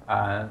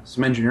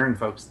some engineering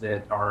folks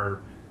that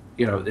are,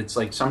 it's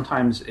like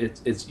sometimes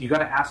it's you got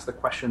to ask the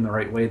question the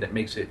right way that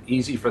makes it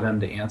easy for them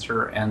to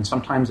answer, and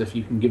sometimes if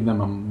you can give them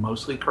a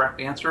mostly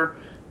correct answer,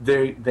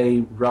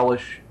 they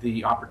relish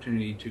the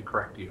opportunity to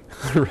correct you.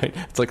 Right.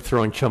 It's like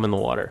throwing chum in the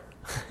water.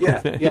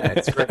 Yeah,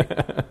 it's great.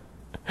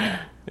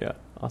 Yeah,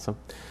 awesome.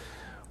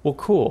 Well,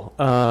 cool.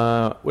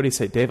 What do you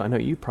say, Dave? I know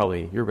you're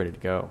ready to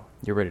go.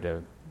 You're ready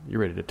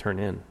to turn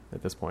in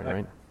at this point,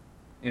 right?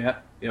 Yeah.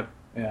 Yep.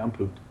 Yeah, I'm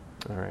pooped.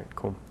 All right,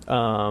 cool.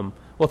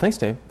 Well, thanks,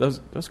 Dave. That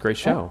was a great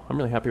show. I'm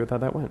really happy with how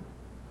that went.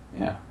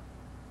 Yeah.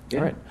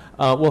 All right.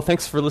 Well,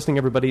 thanks for listening,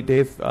 everybody.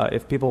 Dave,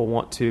 if people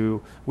want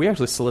to, we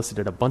actually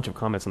solicited a bunch of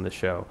comments on this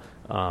show,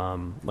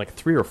 like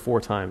 3 or 4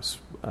 times.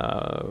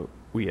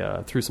 We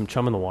threw some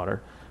chum in the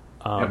water.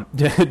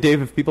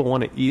 Dave, if people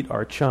want to eat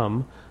our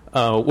chum,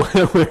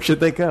 where should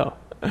they go?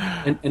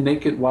 And they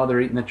could, while they're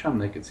eating the chum,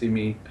 they could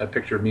see a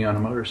picture of me on a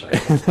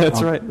motorcycle.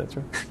 That's right.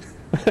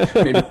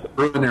 Maybe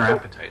ruin their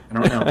appetite. I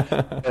don't know.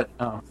 But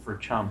for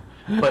chum.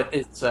 But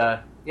it's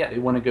they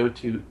want to go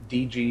to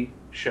dgshow.org.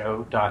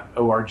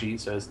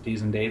 So it's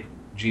D's and Dave,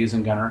 G as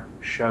in Gunner,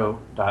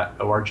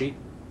 show.org.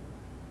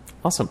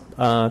 Awesome.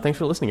 Thanks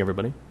for listening,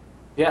 everybody.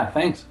 Yeah,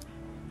 thanks.